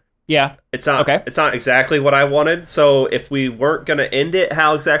creature. Yeah. It's not okay. It's not exactly what I wanted. So if we weren't going to end it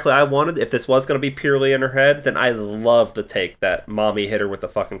how exactly I wanted, if this was going to be purely in her head, then I love to take that mommy hit her with the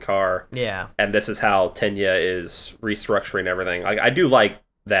fucking car. Yeah. And this is how Tenya is restructuring everything. I do like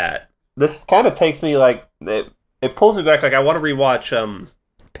that. This kind of takes me it pulls me back. I want to rewatch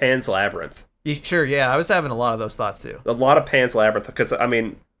Pan's Labyrinth. Sure, yeah. I was having a lot of those thoughts too. A lot of Pan's Labyrinth because was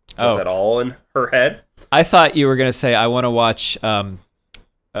that all in her head? I thought you were going to say I want to watch replay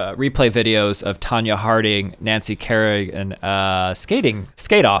videos of Tanya Harding, Nancy Kerrigan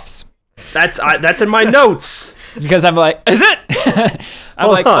skate-offs. That's in my notes. Because I'm like, is it?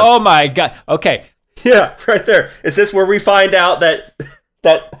 Oh my God. Okay. Yeah, right there. Is this where we find out that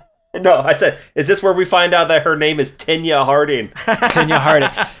no, I said, is this where we find out that her name is Tenya Harding? Tanya Harding.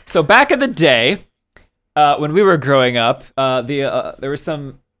 So back in the day, when we were growing up, there was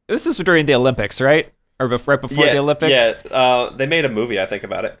some. This was during the Olympics, right? Or right before the Olympics? Yeah, they made a movie, I think,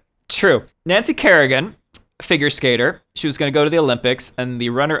 about it. True. Nancy Kerrigan, figure skater, she was going to go to the Olympics, and the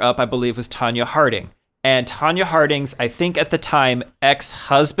runner-up, I believe, was Tonya Harding. And Tonya Harding's, I think at the time,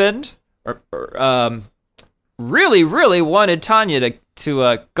 ex-husband, really, really wanted Tonya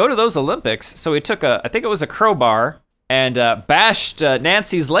to go to those Olympics. So he took I think it was a crowbar, and bashed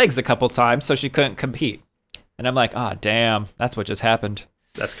Nancy's legs a couple times so she couldn't compete. And I'm like, damn, that's what just happened.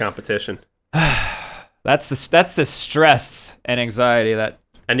 That's competition. That's the stress and anxiety that.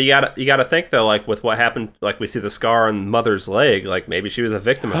 And you gotta think though, like with what happened, like we see the scar on mother's leg, like maybe she was a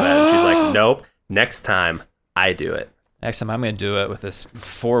victim of that. And she's like, nope, next time I do it. Next time I'm gonna do it with this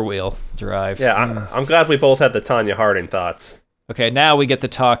 4-wheel drive. Yeah, I'm glad we both had the Tonya Harding thoughts. Okay, now we get the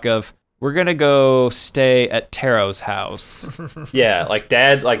talk of we're gonna go stay at Taro's house. Yeah, like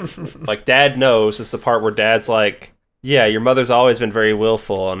dad knows. This is the part where dad's like, yeah, your mother's always been very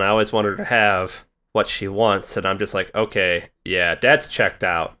willful, and I always want her to have what she wants. And I'm just like, okay, yeah, dad's checked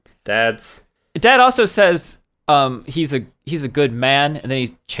out. Dad also says he's a good man, and then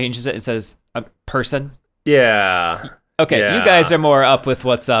he changes it and says a person. Yeah. Okay, yeah. You guys are more up with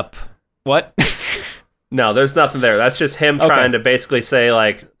what's up. What? No, there's nothing there. That's just him trying to basically say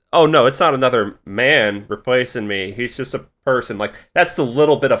like, oh no, it's not another man replacing me. He's just a person. Like, that's the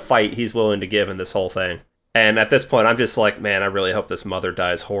little bit of fight he's willing to give in this whole thing. And at this point, I'm just like, man, I really hope this mother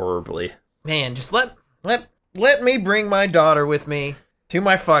dies horribly. Man, just let me bring my daughter with me to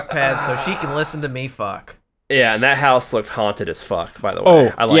my fuck pad so she can listen to me fuck. Yeah, and that house looked haunted as fuck, by the way.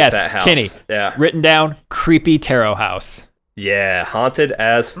 Oh, I like that house. Kenny. Yeah. Written down, creepy Taro house. Yeah, haunted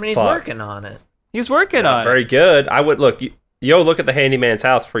as fuck. I mean, he's working on it. He's working on it. Very good. I would look at the handyman's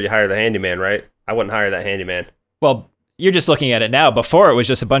house before you hire the handyman, right? I wouldn't hire that handyman. Well, you're just looking at it now. Before, it was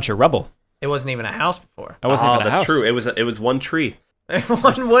just a bunch of rubble. It wasn't even a house before. It wasn't even a house. That's true. It was one tree.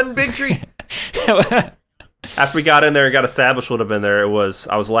 one big tree. After we got in there and got established what would have been there, I was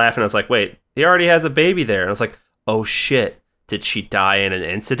laughing. I was like, wait, he already has a baby there. And I was like, oh shit, did she die in an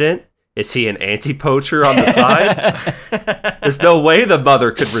incident? Is he an anti-poacher on the side? There's no way the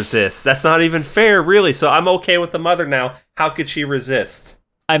mother could resist. That's not even fair, really. So I'm okay with the mother now. How could she resist?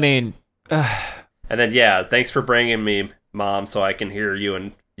 I mean... And then, yeah, thanks for bringing me, Mom, so I can hear you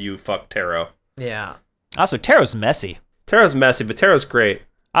and you fuck Taro. Yeah. Also, Taro's messy. Taro's messy, but Taro's great.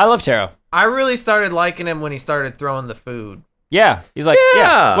 I love Taro. I really started liking him when he started throwing the food. Yeah. He's like,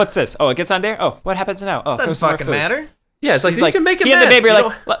 yeah, what's this? Oh, it gets on there? Oh, what happens now? Oh, doesn't fucking matter. Yeah, it's like, you can make it. He and the baby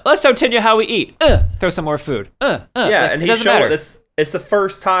are like, let's continue how we eat. Throw some more food. Yeah, like, and it he's doesn't matter. showing this. It's the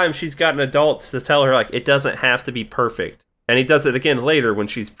first time she's got an adult to tell her like it doesn't have to be perfect, and he does it again later when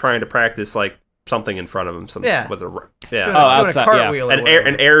she's trying to practice like something in front of him. With a doing outside, a cartwheel.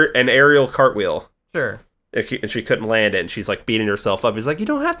 An aerial cartwheel. Sure. And she couldn't land it, and she's like beating herself up. He's like, you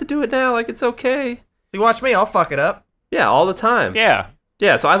don't have to do it now. Like, it's okay. You watch me, I'll fuck it up. Yeah, all the time. Yeah.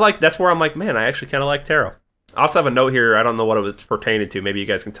 Yeah, so that's where I'm like, man, I actually kind of like Taro. I also have a note here. I don't know what it was pertaining to. Maybe you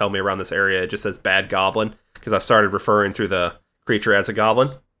guys can tell me around this area. It just says bad goblin, because I've started referring to the creature as a goblin.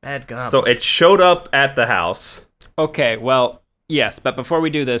 Bad goblin. So it showed up at the house. Okay, well, yes, but before we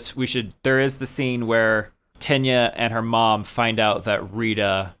do this, there is the scene where Tanya and her mom find out that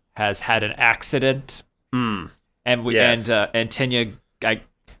Rita has had an accident. And Tanya,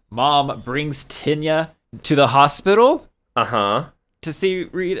 Mom brings Tanya to the hospital. To see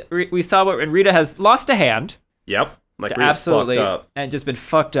Rita. We saw and Rita has lost a hand. Yep. Like Rita's absolutely fucked up. And just been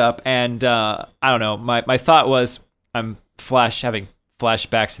fucked up. And I don't know. My thought was I'm having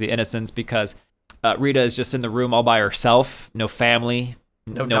flashbacks to the Innocents because Rita is just in the room all by herself. No family.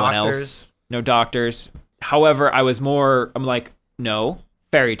 No one else. No doctors. However, I'm like, no,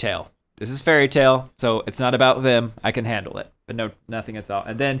 fairy tale. This is fairy tale, so it's not about them. I can handle it, but no, nothing at all.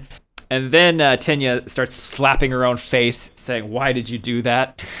 And then Tanya starts slapping her own face, saying, "Why did you do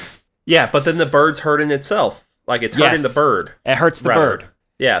that?" Yeah, but then the bird's hurting itself. Like it's hurting the bird. It hurts the bird.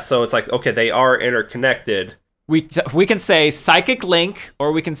 Yeah, so it's like, okay, they are interconnected. We can say psychic link,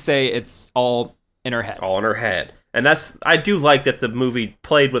 or we can say it's all in her head. All in her head, and I do like that the movie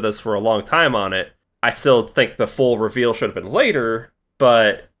played with us for a long time on it. I still think the full reveal should have been later,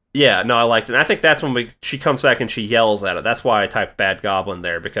 but. Yeah, no, I liked it. And I think that's when she comes back and she yells at it. That's why I typed Bad Goblin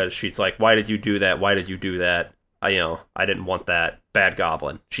there, because she's like, why did you do that? Why did you do that? I didn't want that. Bad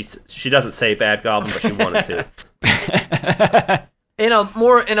Goblin. She doesn't say Bad Goblin, but she wanted to. In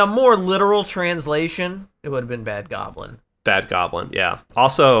a more literal translation, it would have been Bad Goblin. Bad Goblin, yeah.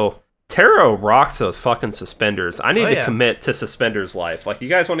 Also, Taro rocks those fucking suspenders. I need to commit to suspenders life. Like, you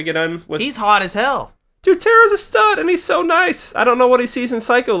guys want to get on with... He's hot as hell. Dude, Taro's a stud, and he's so nice. I don't know what he sees in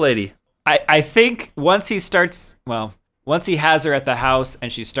Psycho Lady. I think once he has her at the house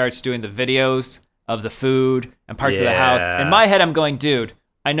and she starts doing the videos of the food and parts of the house, in my head I'm going, dude,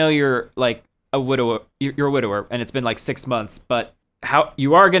 I know you're like a widower, you're a widower, and it's been like 6 months, but how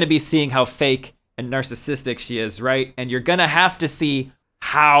you are going to be seeing how fake and narcissistic she is, right? And you're going to have to see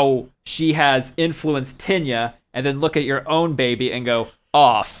how she has influenced Tinya, and then look at your own baby and go,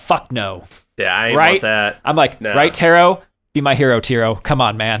 oh, fuck no. Yeah, I ain't about that. I'm like, no. Right, Taro? Be my hero, Taro. Come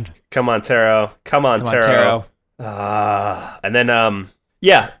on, man. Come on, Taro. Come on, Taro. And then,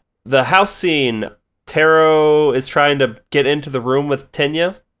 the house scene, Taro is trying to get into the room with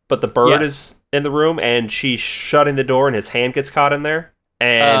Tinya, but the bird is in the room, and she's shutting the door, and his hand gets caught in there.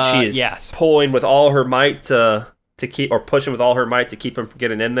 And she is pulling with all her might to keep, or pushing with all her might to keep him from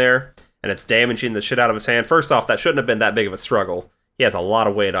getting in there. And it's damaging the shit out of his hand. First off, that shouldn't have been that big of a struggle. He has a lot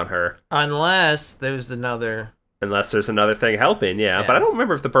of weight on her. Unless there's another thing helping, yeah. But I don't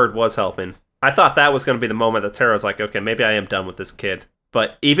remember if the bird was helping. I thought that was going to be the moment that Tara's like, okay, maybe I am done with this kid.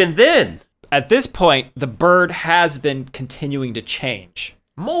 But even then... At this point, the bird has been continuing to change.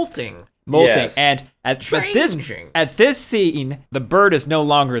 Molting. Yes. And at this scene, the bird is no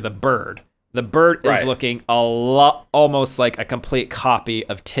longer the bird. The bird is looking almost like a complete copy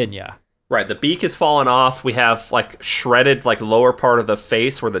of Tinya. Right, the beak is fallen off. We have like shredded like lower part of the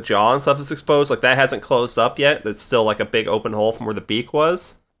face where the jaw and stuff is exposed. Like that hasn't closed up yet. There's still like a big open hole from where the beak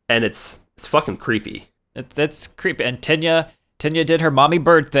was, and it's fucking creepy. It's creepy. And Tinya did her mommy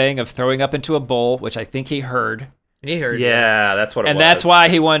bird thing of throwing up into a bowl, which I think he heard. He heard. Yeah, that's what it was. And that's why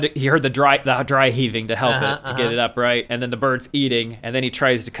he heard the dry heaving to help it to get it up, right? And then the bird's eating, and then he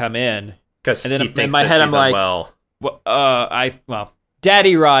tries to come in. Because he thinks in my head I'm like, well,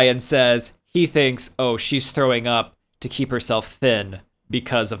 Daddy Ryan says he thinks, oh, she's throwing up to keep herself thin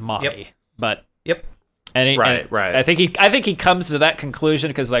because of mommy. But and right. I think he comes to that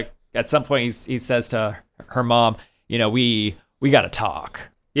conclusion because like at some point he says to her mom, you know, we got to talk.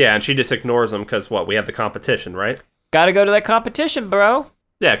 Yeah, and she just ignores him because we have the competition, right? Got to go to that competition, bro.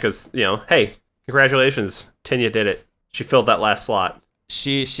 Yeah, because hey, congratulations, Tinya did it. She filled that last slot.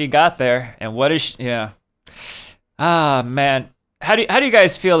 She got there, and what is she? Yeah. Ah, man. How do you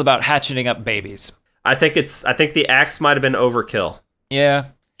guys feel about hatcheting up babies? I think the axe might have been overkill. Yeah.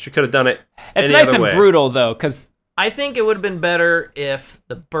 She could have done it. It's nice and brutal though, because I think it would have been better if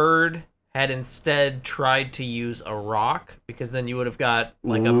the bird had instead tried to use a rock, because then you would have got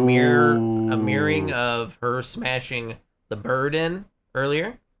like a mirroring of her smashing the bird in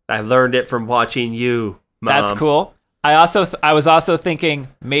earlier. I learned it from watching you, Mom. That's cool. I was also thinking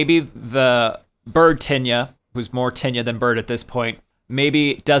maybe the bird Tinya, who's more Tinya than bird at this point,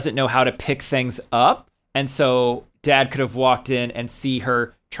 maybe doesn't know how to pick things up, and so Dad could have walked in and see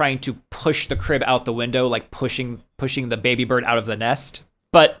her trying to push the crib out the window, like pushing the baby bird out of the nest.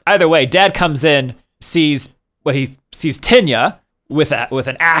 But either way, Dad comes in, sees Tinya with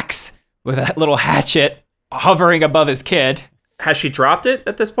an axe, with a little hatchet hovering above his kid. Has she dropped it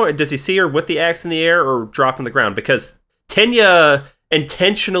at this point? Does he see her with the axe in the air or drop on the ground? Because Tinya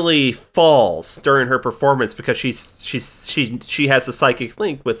intentionally falls during her performance because she has the psychic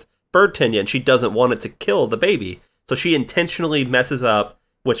link with Bird Tinya, and she doesn't want it to kill the baby. So she intentionally messes up,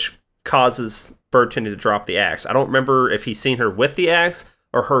 which causes Bird Tinya to drop the axe. I don't remember if he's seen her with the axe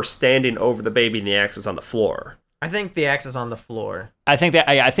or her standing over the baby and the axe is on the floor. I think the axe is on the floor. I think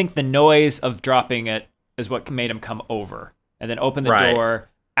the noise of dropping it is what made him come over. And then open the door,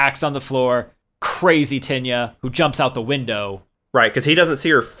 axe on the floor, crazy Tinya, who jumps out the window. Right, because he doesn't see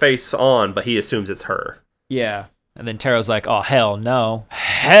her face on, but he assumes it's her. Yeah. And then Taro's like, oh, hell no.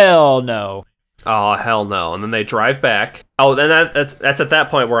 Hell no. Oh, hell no. And then they drive back. Oh, then that's at that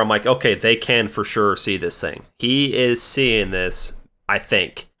point where I'm like, okay, they can for sure see this thing. He is seeing this, I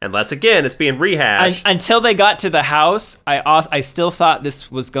think. Unless, again, it's being rehashed. Until they got to the house, I still thought this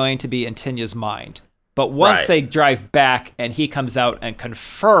was going to be in Tinya's mind. But once they drive back and he comes out and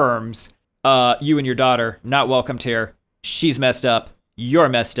confirms, you and your daughter, not welcomed here. She's messed up. You're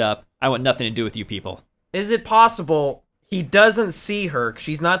messed up. I want nothing to do with you people. Is it possible he doesn't see her?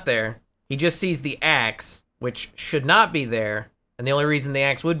 She's not there. He just sees the axe, which should not be there. And the only reason the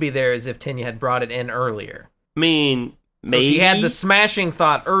axe would be there is if Tinya had brought it in earlier. I mean, maybe. So she had the smashing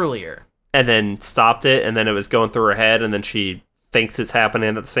thought earlier. And then stopped it, and then it was going through her head, and then she thinks it's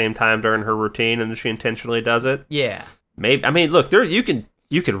happening at the same time during her routine, and then she intentionally does it. Yeah. Maybe. I mean, look, you could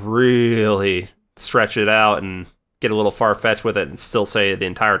really stretch it out and get a little far-fetched with it and still say the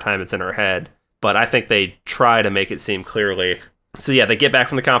entire time it's in her head. But I think they try to make it seem clearly. So yeah, they get back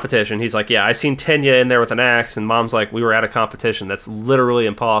from the competition. He's like, yeah, I seen Tinya in there with an axe, and Mom's like, we were at a competition. That's literally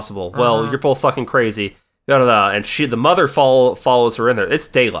impossible. Well, you're both fucking crazy. Da-da-da. And the mother follows her in there. It's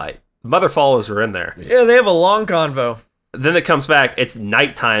daylight. Mother follows her in there. Yeah, they have a long convo. Then it comes back. It's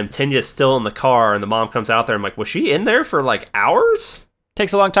nighttime. Tanya's still in the car, and the mom comes out there. I'm like, was she in there for like hours?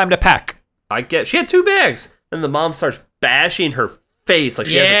 Takes a long time to pack. I get. She had 2 bags. Then the mom starts bashing her face, like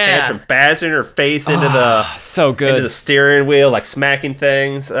she has a tantrum, bashing her face into so good into the steering wheel, like smacking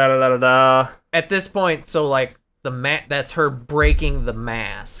things. Da da da da da. At this point, so like that's her breaking the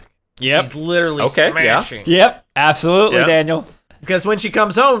mask. Yep. She's literally smashing. Yep. Absolutely, Yep. Daniel. Because when she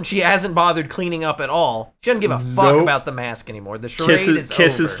comes home, she hasn't bothered cleaning up at all. She doesn't give a fuck about the mask anymore. The charade is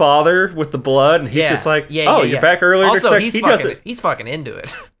Kiss over. his father with the blood, and he's just like, you're back earlier. Also, He he's fucking into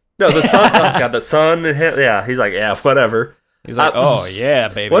it. No, the son. Oh god, the son and him. Yeah, he's like, yeah, whatever. He's like, oh yeah,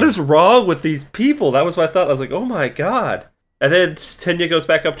 baby. What is wrong with these people? That was what I thought. I was like, oh my god. And then Tenya goes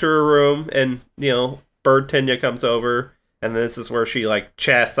back up to her room, and Bird Tenya comes over, and this is where she like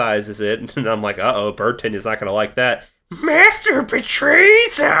chastises it, and I'm like, uh-oh, Bird Tenya's not gonna like that. Master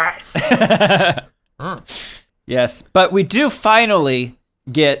betrays us. Yes, but we do finally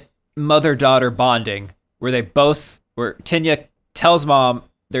get mother-daughter bonding, where Tenya tells mom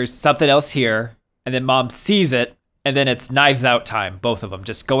there's something else here, and then mom sees it, and then it's knives out time, both of them,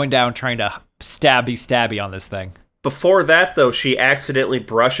 just going down trying to stabby on this thing. Before that, though, she accidentally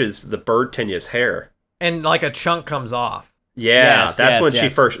brushes the Bird Tenya's hair. And like a chunk comes off. Yeah, that's when she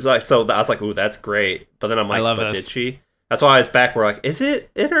yes. first, like, so I was like, ooh, that's great. But then I'm like, but did she? That's why I was back, we're like, is it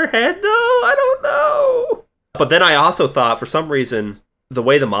in her head, though? I don't know. But then I also thought, for some reason, the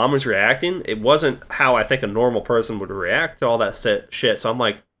way the mom was reacting, it wasn't how I think a normal person would react to all that shit. So I'm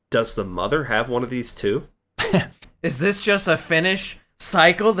like, does the mother have one of these too? Is this just a Finnish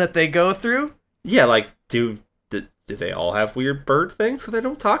cycle that they go through? Yeah, like, do they all have weird bird things that they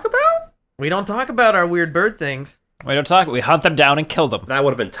don't talk about? We don't talk about our weird bird things. We don't talk. We hunt them down and kill them. That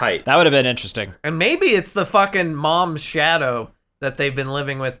would have been tight. That would have been interesting. And maybe it's the fucking mom's shadow that they've been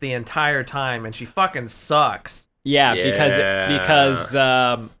living with the entire time, and she fucking sucks. Yeah. Because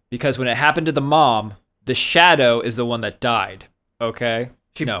when it happened to the mom, the shadow is the one that died. Okay.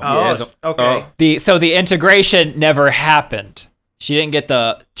 Okay. So the integration never happened. She didn't get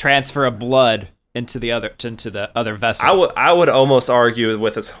the transfer of blood into the other vessel. I would almost argue,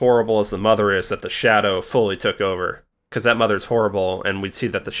 with as horrible as the mother is, that the shadow fully took over, because that mother's horrible, and we'd see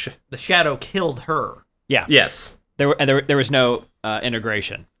that the shadow killed her. Yeah. Yes. There was no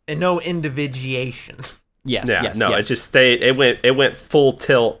integration and no individuation. Yes. Yeah. Yes. No. Yes. It just stayed. It went full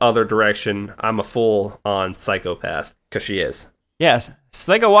tilt other direction. I'm a full on psychopath, because she is. Yes.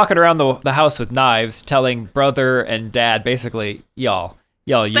 So they go walking around the house with knives, telling brother and dad basically, y'all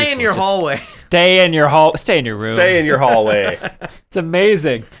stay in your hallway. Stay in your room. Stay in your hallway. It's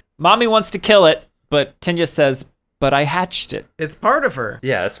amazing. Mommy wants to kill it, but Tenya says, but I hatched it. It's part of her.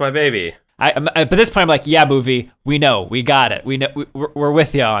 Yeah, it's my baby. But this point I'm like, yeah, movie, we know, we got it. We know, we're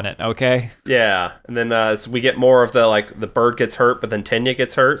with you on it, okay? Yeah, and then so we get more of the bird gets hurt, but then Tenya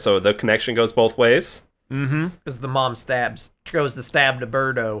gets hurt, so the connection goes both ways. Mm-hmm. Because the mom goes to stab the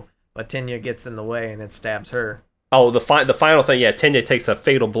birdo, but Tenya gets in the way and it stabs her. Oh, the final thing, yeah, Tenya takes a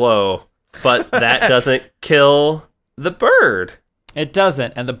fatal blow, but that doesn't kill the bird. It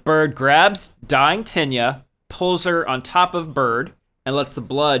doesn't, and the bird grabs dying Tenya, pulls her on top of Bird, and lets the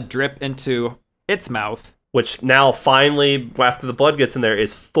blood drip into its mouth. Which now finally, after the blood gets in there,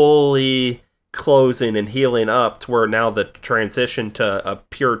 is fully closing and healing up to where now the transition to a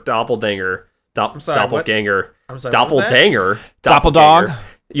pure doppelganger. Doppelganger. I'm sorry, Doppelganger. Doppeldog.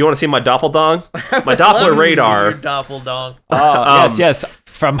 You want to see my doppeldong? My Doppler radar. Doppeldong. Oh, yes.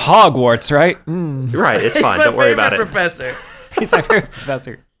 From Hogwarts, right? Right, it's fine. Don't worry about it. Professor. He's my favorite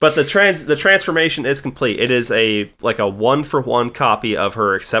professor. But the transformation is complete. It is a 1-for-1 copy of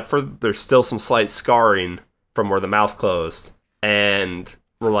her, except for there's still some slight scarring from where the mouth closed. And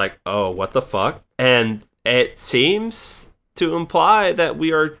we're like, oh, what the fuck? And it seems to imply that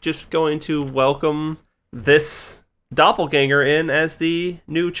we are just going to welcome this doppelganger in as the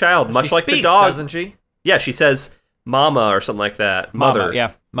new child, much she like speaks, the dog. Doesn't she? Yeah, she says mama or something like that.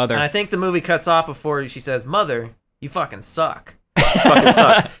 Mother. Mother. And I think the movie cuts off before she says, "Mother, you fucking suck." Fucking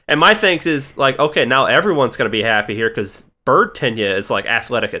suck. And my thing is like, okay, now everyone's gonna be happy here because Bird Tenya is like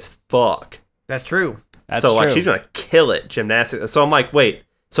athletic as fuck. That's true. Like she's gonna kill it gymnastics. So I'm like, wait,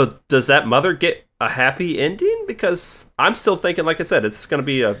 so does that mother get a happy ending? Because I'm still thinking, like I said, it's gonna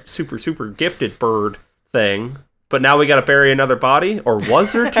be a super, super gifted bird thing. But now we gotta bury another body? Or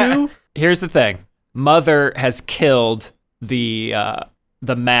was there two? Here's the thing. Mother has killed the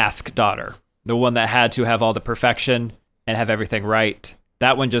mask daughter. The one that had to have all the perfection and have everything right.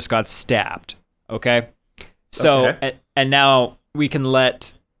 That one just got stabbed. Okay? So, and now we can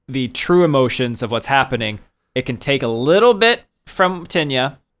let the true emotions of what's happening, it can take a little bit from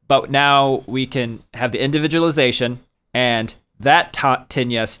Tenya, but now we can have the individualization, and that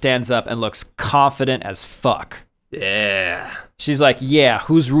Tinya stands up and looks confident as fuck. Yeah. She's like, yeah,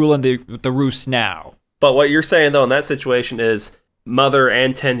 who's ruling the roost now? But what you're saying, though, in that situation is Mother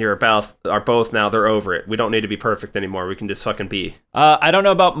and Tinya are both now, they're over it. We don't need to be perfect anymore. We can just fucking be. I don't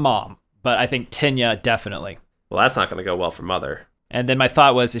know about Mom, but I think Tinya definitely. Well, that's not going to go well for Mother. And then my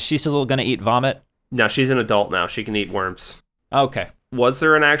thought was, is she still going to eat vomit? No, she's an adult now. She can eat worms. Okay. Was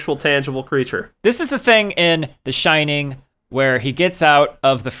there an actual tangible creature? This is the thing in The Shining where he gets out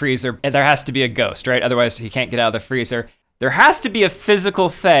of the freezer, and there has to be a ghost, right? Otherwise, he can't get out of the freezer. There has to be a physical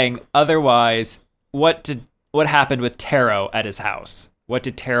thing. Otherwise, what happened with Taro at his house? What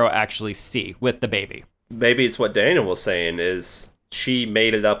did Taro actually see with the baby? Maybe it's what Daniel was saying, is she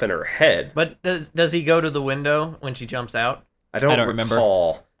made it up in her head. But does he go to the window when she jumps out? I don't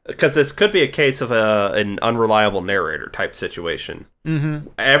recall. Because this could be a case of an unreliable narrator type situation.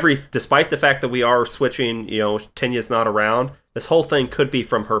 Mm-hmm. Despite the fact that we are switching, Tinya's not around, this whole thing could be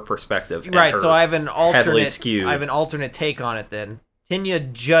from her perspective. Right, so I have an heavily skewed. I have an alternate take on it then.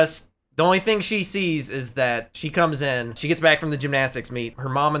 Tinya the only thing she sees is that she comes in, she gets back from the gymnastics meet, her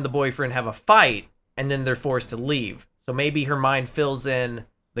mom and the boyfriend have a fight, and then they're forced to leave. So maybe her mind fills in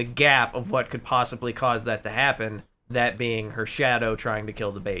the gap of what could possibly cause that to happen, that being her shadow trying to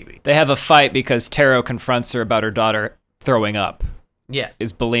kill the baby. They have a fight because Taro confronts her about her daughter throwing up. Yes.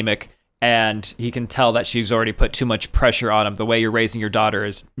 Is bulimic, and he can tell that she's already put too much pressure on him. The way you're raising your daughter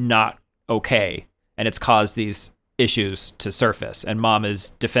is not okay, and it's caused these issues to surface, and Mom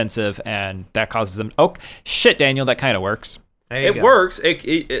is defensive, and that causes them. Oh shit, Daniel, that kind of works. It works.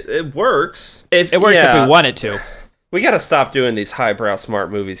 It works. It works if we want it to. We got to stop doing these highbrow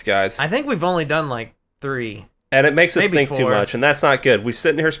smart movies, guys. I think we've only done like 3. And it makes us Maybe think 4. too much, and that's not good. We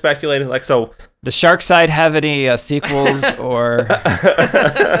sitting here speculating, like, so. Does Shark Side have any sequels, or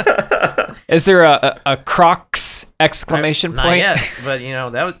is there a Crocs exclamation point? Not yet,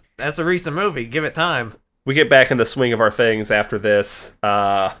 but that's a recent movie. Give it time. We get back in the swing of our things after this,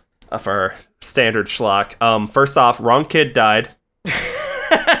 of our standard schlock. First off, wrong kid died.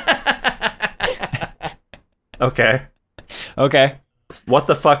 Okay. What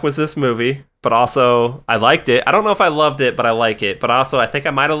the fuck was this movie? But also, I liked it. I don't know if I loved it, but I like it. But also, I think I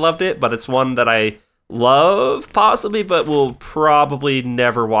might have loved it, but it's one that I love, possibly, but will probably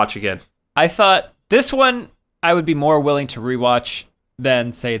never watch again. I thought this one I would be more willing to rewatch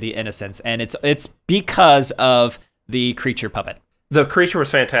than, say, The Innocents, and it's because of the creature puppet. The creature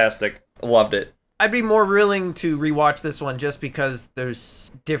was fantastic. Loved it. I'd be more willing to rewatch this one just because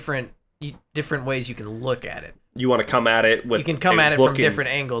there's different ways you can look at it. You want to come at it with... You can come at it from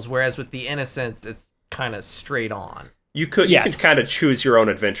different angles, whereas with The Innocents, it's kind of straight on. You can kind of choose your own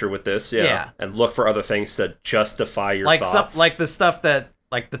adventure with this, yeah. And look for other things to justify your thoughts. Like the stuff the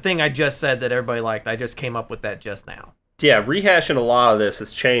thing I just said that everybody liked, I just came up with that just now. Yeah, rehashing a lot of this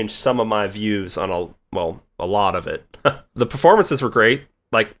has changed some of my views on a lot of it. The performances were great.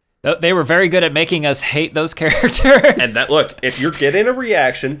 Like, they were very good at making us hate those characters. And that, look, if you're getting a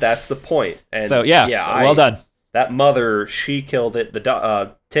reaction, that's the point. And so well done. That mother, she killed it. The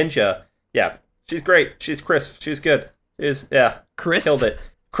Tinya, yeah, she's great. She's crisp. She's good. Crisp? Killed it.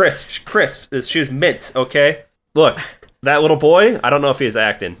 Crisp. She was mint, okay? Look, that little boy, I don't know if he's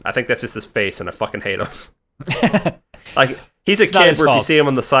acting. I think that's just his face, and I fucking hate him. Like, he's a kid where if you see him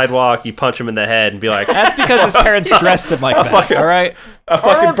on the sidewalk, you punch him in the head and be like... That's because his parents dressed him like that, all right? I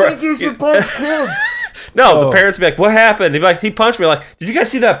don't think you should punch kids. No, the parents be like, what happened? He'd be like, he punched me. Like, did you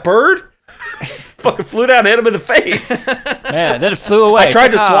guys see that bird? Fucking flew down and hit him in the face. Man, then it flew away. I tried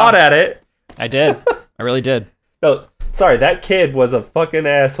to swat at it. I did. I really did. No, sorry, that kid was a fucking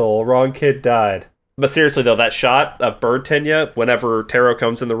asshole. Wrong kid died. But seriously, though, that shot of Bird Tinya, whenever Taro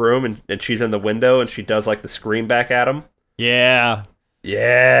comes in the room and she's in the window and she does, like, the scream back at him. Yeah.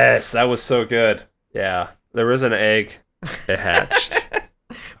 Yes, that was so good. Yeah, there was an egg. It hatched.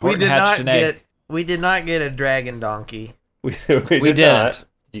 We did not get a dragon donkey. We didn't. Not.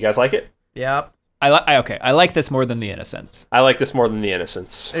 You guys like it? Yep. I like this more than The Innocents. I like this more than The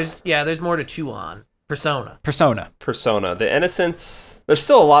Innocents. There's more to chew on. Persona. The Innocents. There's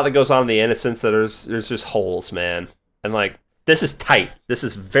still a lot that goes on in The Innocents that there's just holes, man. And like, this is tight. This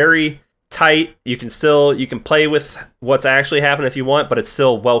is very tight. You can play with what's actually happened if you want, but it's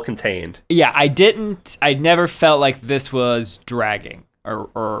still well contained. Yeah, I never felt like this was dragging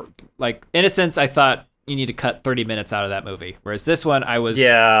or like Innocents. I thought you need to cut 30 minutes out of that movie. Whereas this one,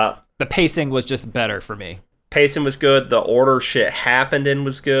 the pacing was just better for me. Pacing was good. The order shit happened in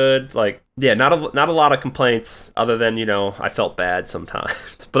was good. Like, yeah, not a lot of complaints other than, I felt bad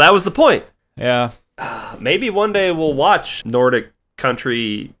sometimes. But that was the point. Yeah. Maybe one day we'll watch Nordic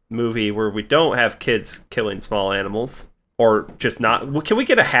country movie where we don't have kids killing small animals. Or just not. Can we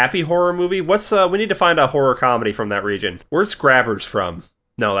get a happy horror movie? We need to find a horror comedy from that region. Where's Grabbers from?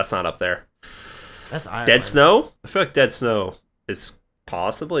 No, that's not up there. That's Ireland. Dead Snow? I feel like Dead Snow is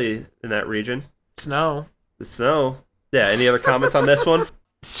possibly in that region. Snow. The snow. Yeah, any other comments on this one?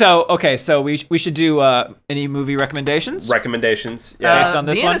 So we should do any movie recommendations? Recommendations. Yeah. Based on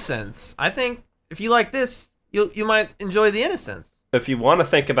this The one? Innocents. I think if you like this, you might enjoy The Innocents. If you want to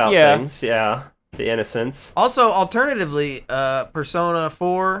think about things, yeah. The Innocents. Also, alternatively, Persona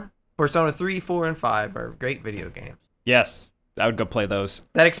 3, 4, and 5 are great video games Yes, I would go play those.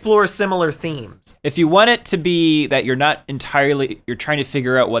 that explore similar themes. If you want it to be that you're trying to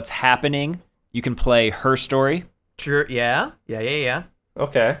figure out what's happening, you can play Her Story. Sure, yeah.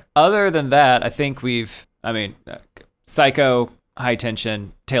 Okay. Other than that, I think Psycho, High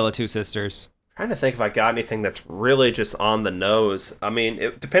Tension, Tale of Two Sisters. Trying to think if I got anything that's really just on the nose. I mean,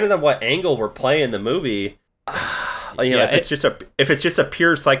 depending on what angle we're playing the movie, if it's just a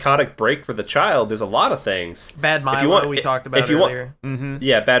pure psychotic break for the child, there's a lot of things. Bad Milo, we talked about earlier.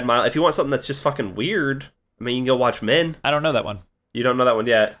 Yeah, Bad Milo. If you want something that's just fucking weird, I mean, you can go watch Men. I don't know that one. You don't know that one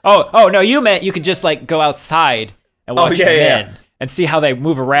yet? Oh no, you meant you could just like go outside and watch Men and see how they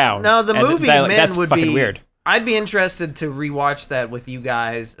move around. No, the movie Men that's would fucking be weird. I'd be interested to rewatch that with you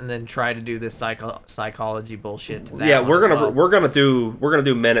guys and then try to do this psychology bullshit to that. Yeah, we're gonna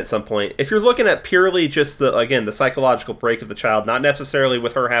do Men at some point. If you're looking at purely just the psychological break of the child, not necessarily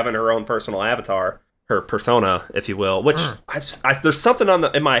with her having her own personal avatar, her persona, if you will. Which there's something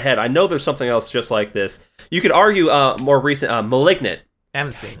in my head. I know there's something else just like this. You could argue more recent, Malignant. I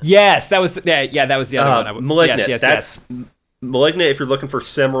haven't seen it. Yes, that was that was the other one. Malignant. Yes. Malignant. If you're looking for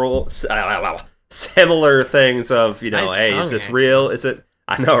similar things of, Nice hey, tongue, is this actually. real? Is it?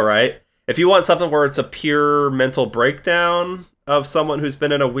 I know, right? If you want something where it's a pure mental breakdown of someone who's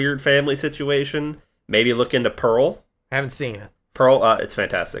been in a weird family situation, maybe look into Pearl. I haven't seen it. Pearl, it's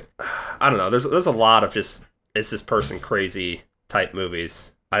fantastic. I don't know. There's a lot of just, is this person crazy type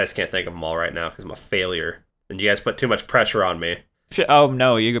movies. I just can't think of them all right now because I'm a failure. And you guys put too much pressure on me. Oh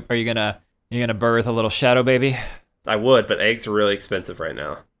no, are you gonna birth a little shadow baby? I would, but eggs are really expensive right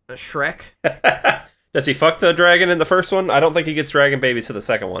now. Shrek. Does he fuck the dragon in the first one? I don't think he gets dragon babies to the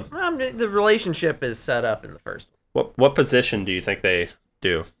second one. The relationship is set up in the first one. What position do you think they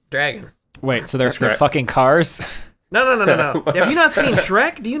do? Dragon. Wait, so they're fucking cars? No. Have you not seen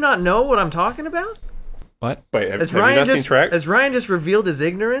Shrek? Do you not know what I'm talking about? What? Wait, have you not seen Shrek? Has Ryan just revealed his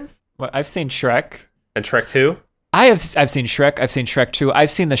ignorance? What? I've seen Shrek. And Shrek 2? I've seen Shrek. I've seen Shrek 2.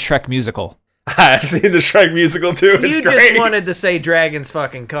 I've seen the Shrek musical. I've seen the Shrek musical too. It's you great. just wanted to say dragons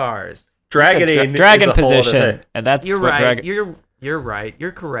fucking cars. Dragon position, and that's You're what right. dragon. You're right.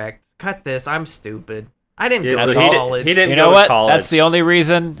 You're correct. Cut this. I'm stupid. I didn't go that's to all. college. He didn't You go know to what? college. That's the only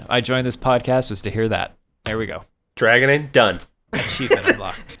reason I joined this podcast was to hear that. There we go. Dragoning done. Achievement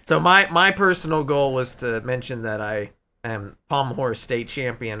unlocked. So my personal goal was to mention that I am Palm Horse state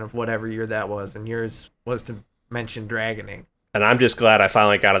champion of whatever year that was, and yours was to mention dragoning. And I'm just glad I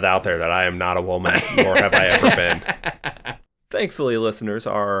finally got it out there that I am not a woman, nor have I ever been. Thankfully, listeners,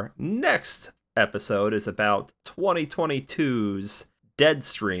 our next episode is about 2022's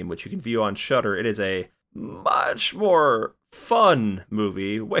Deadstream, which you can view on Shudder. It is a much more fun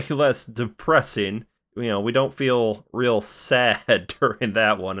movie, way less depressing. We don't feel real sad during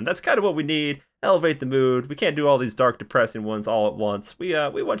that one, and that's kind of what we need. Elevate the mood. We can't do all these dark, depressing ones all at once. We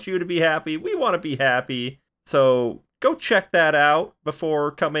want you to be happy. We want to be happy. So go check that out before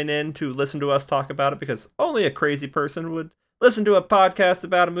coming in to listen to us talk about it, because only a crazy person would listen to a podcast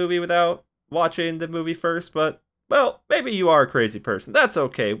about a movie without watching the movie first. But, well, maybe you are a crazy person. That's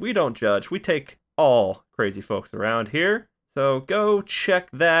okay. We don't judge. We take all crazy folks around here. So go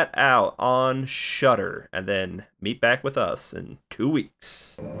check that out on Shudder, and then meet back with us in 2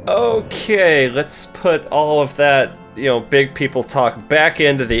 weeks. Okay, let's put all of that, big people talk back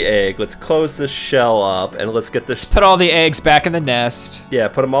into the egg. Let's close the shell up, and let's get this. Put all the eggs back in the nest. Yeah,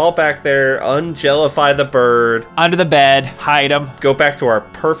 put them all back there. Ungellify the bird. Under the bed. Hide them. Go back to our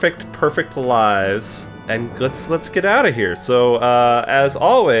perfect lives. And let's get out of here. So, as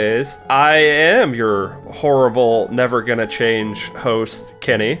always, I am your horrible, never gonna change host,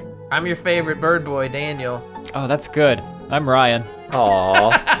 Kenny. I'm your favorite bird boy, Daniel. Oh, that's good. I'm Ryan.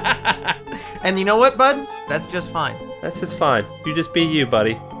 Aww. And you know what, bud? That's just fine. That's just fine. You just be you,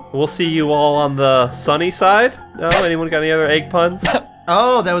 buddy. We'll see you all on the sunny side. No? Anyone got any other egg puns?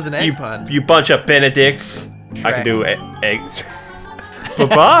 Oh, that was an egg pun. You bunch of Benedicts. I can Shrek. do eggs.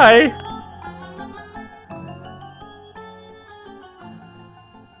 Bye-bye.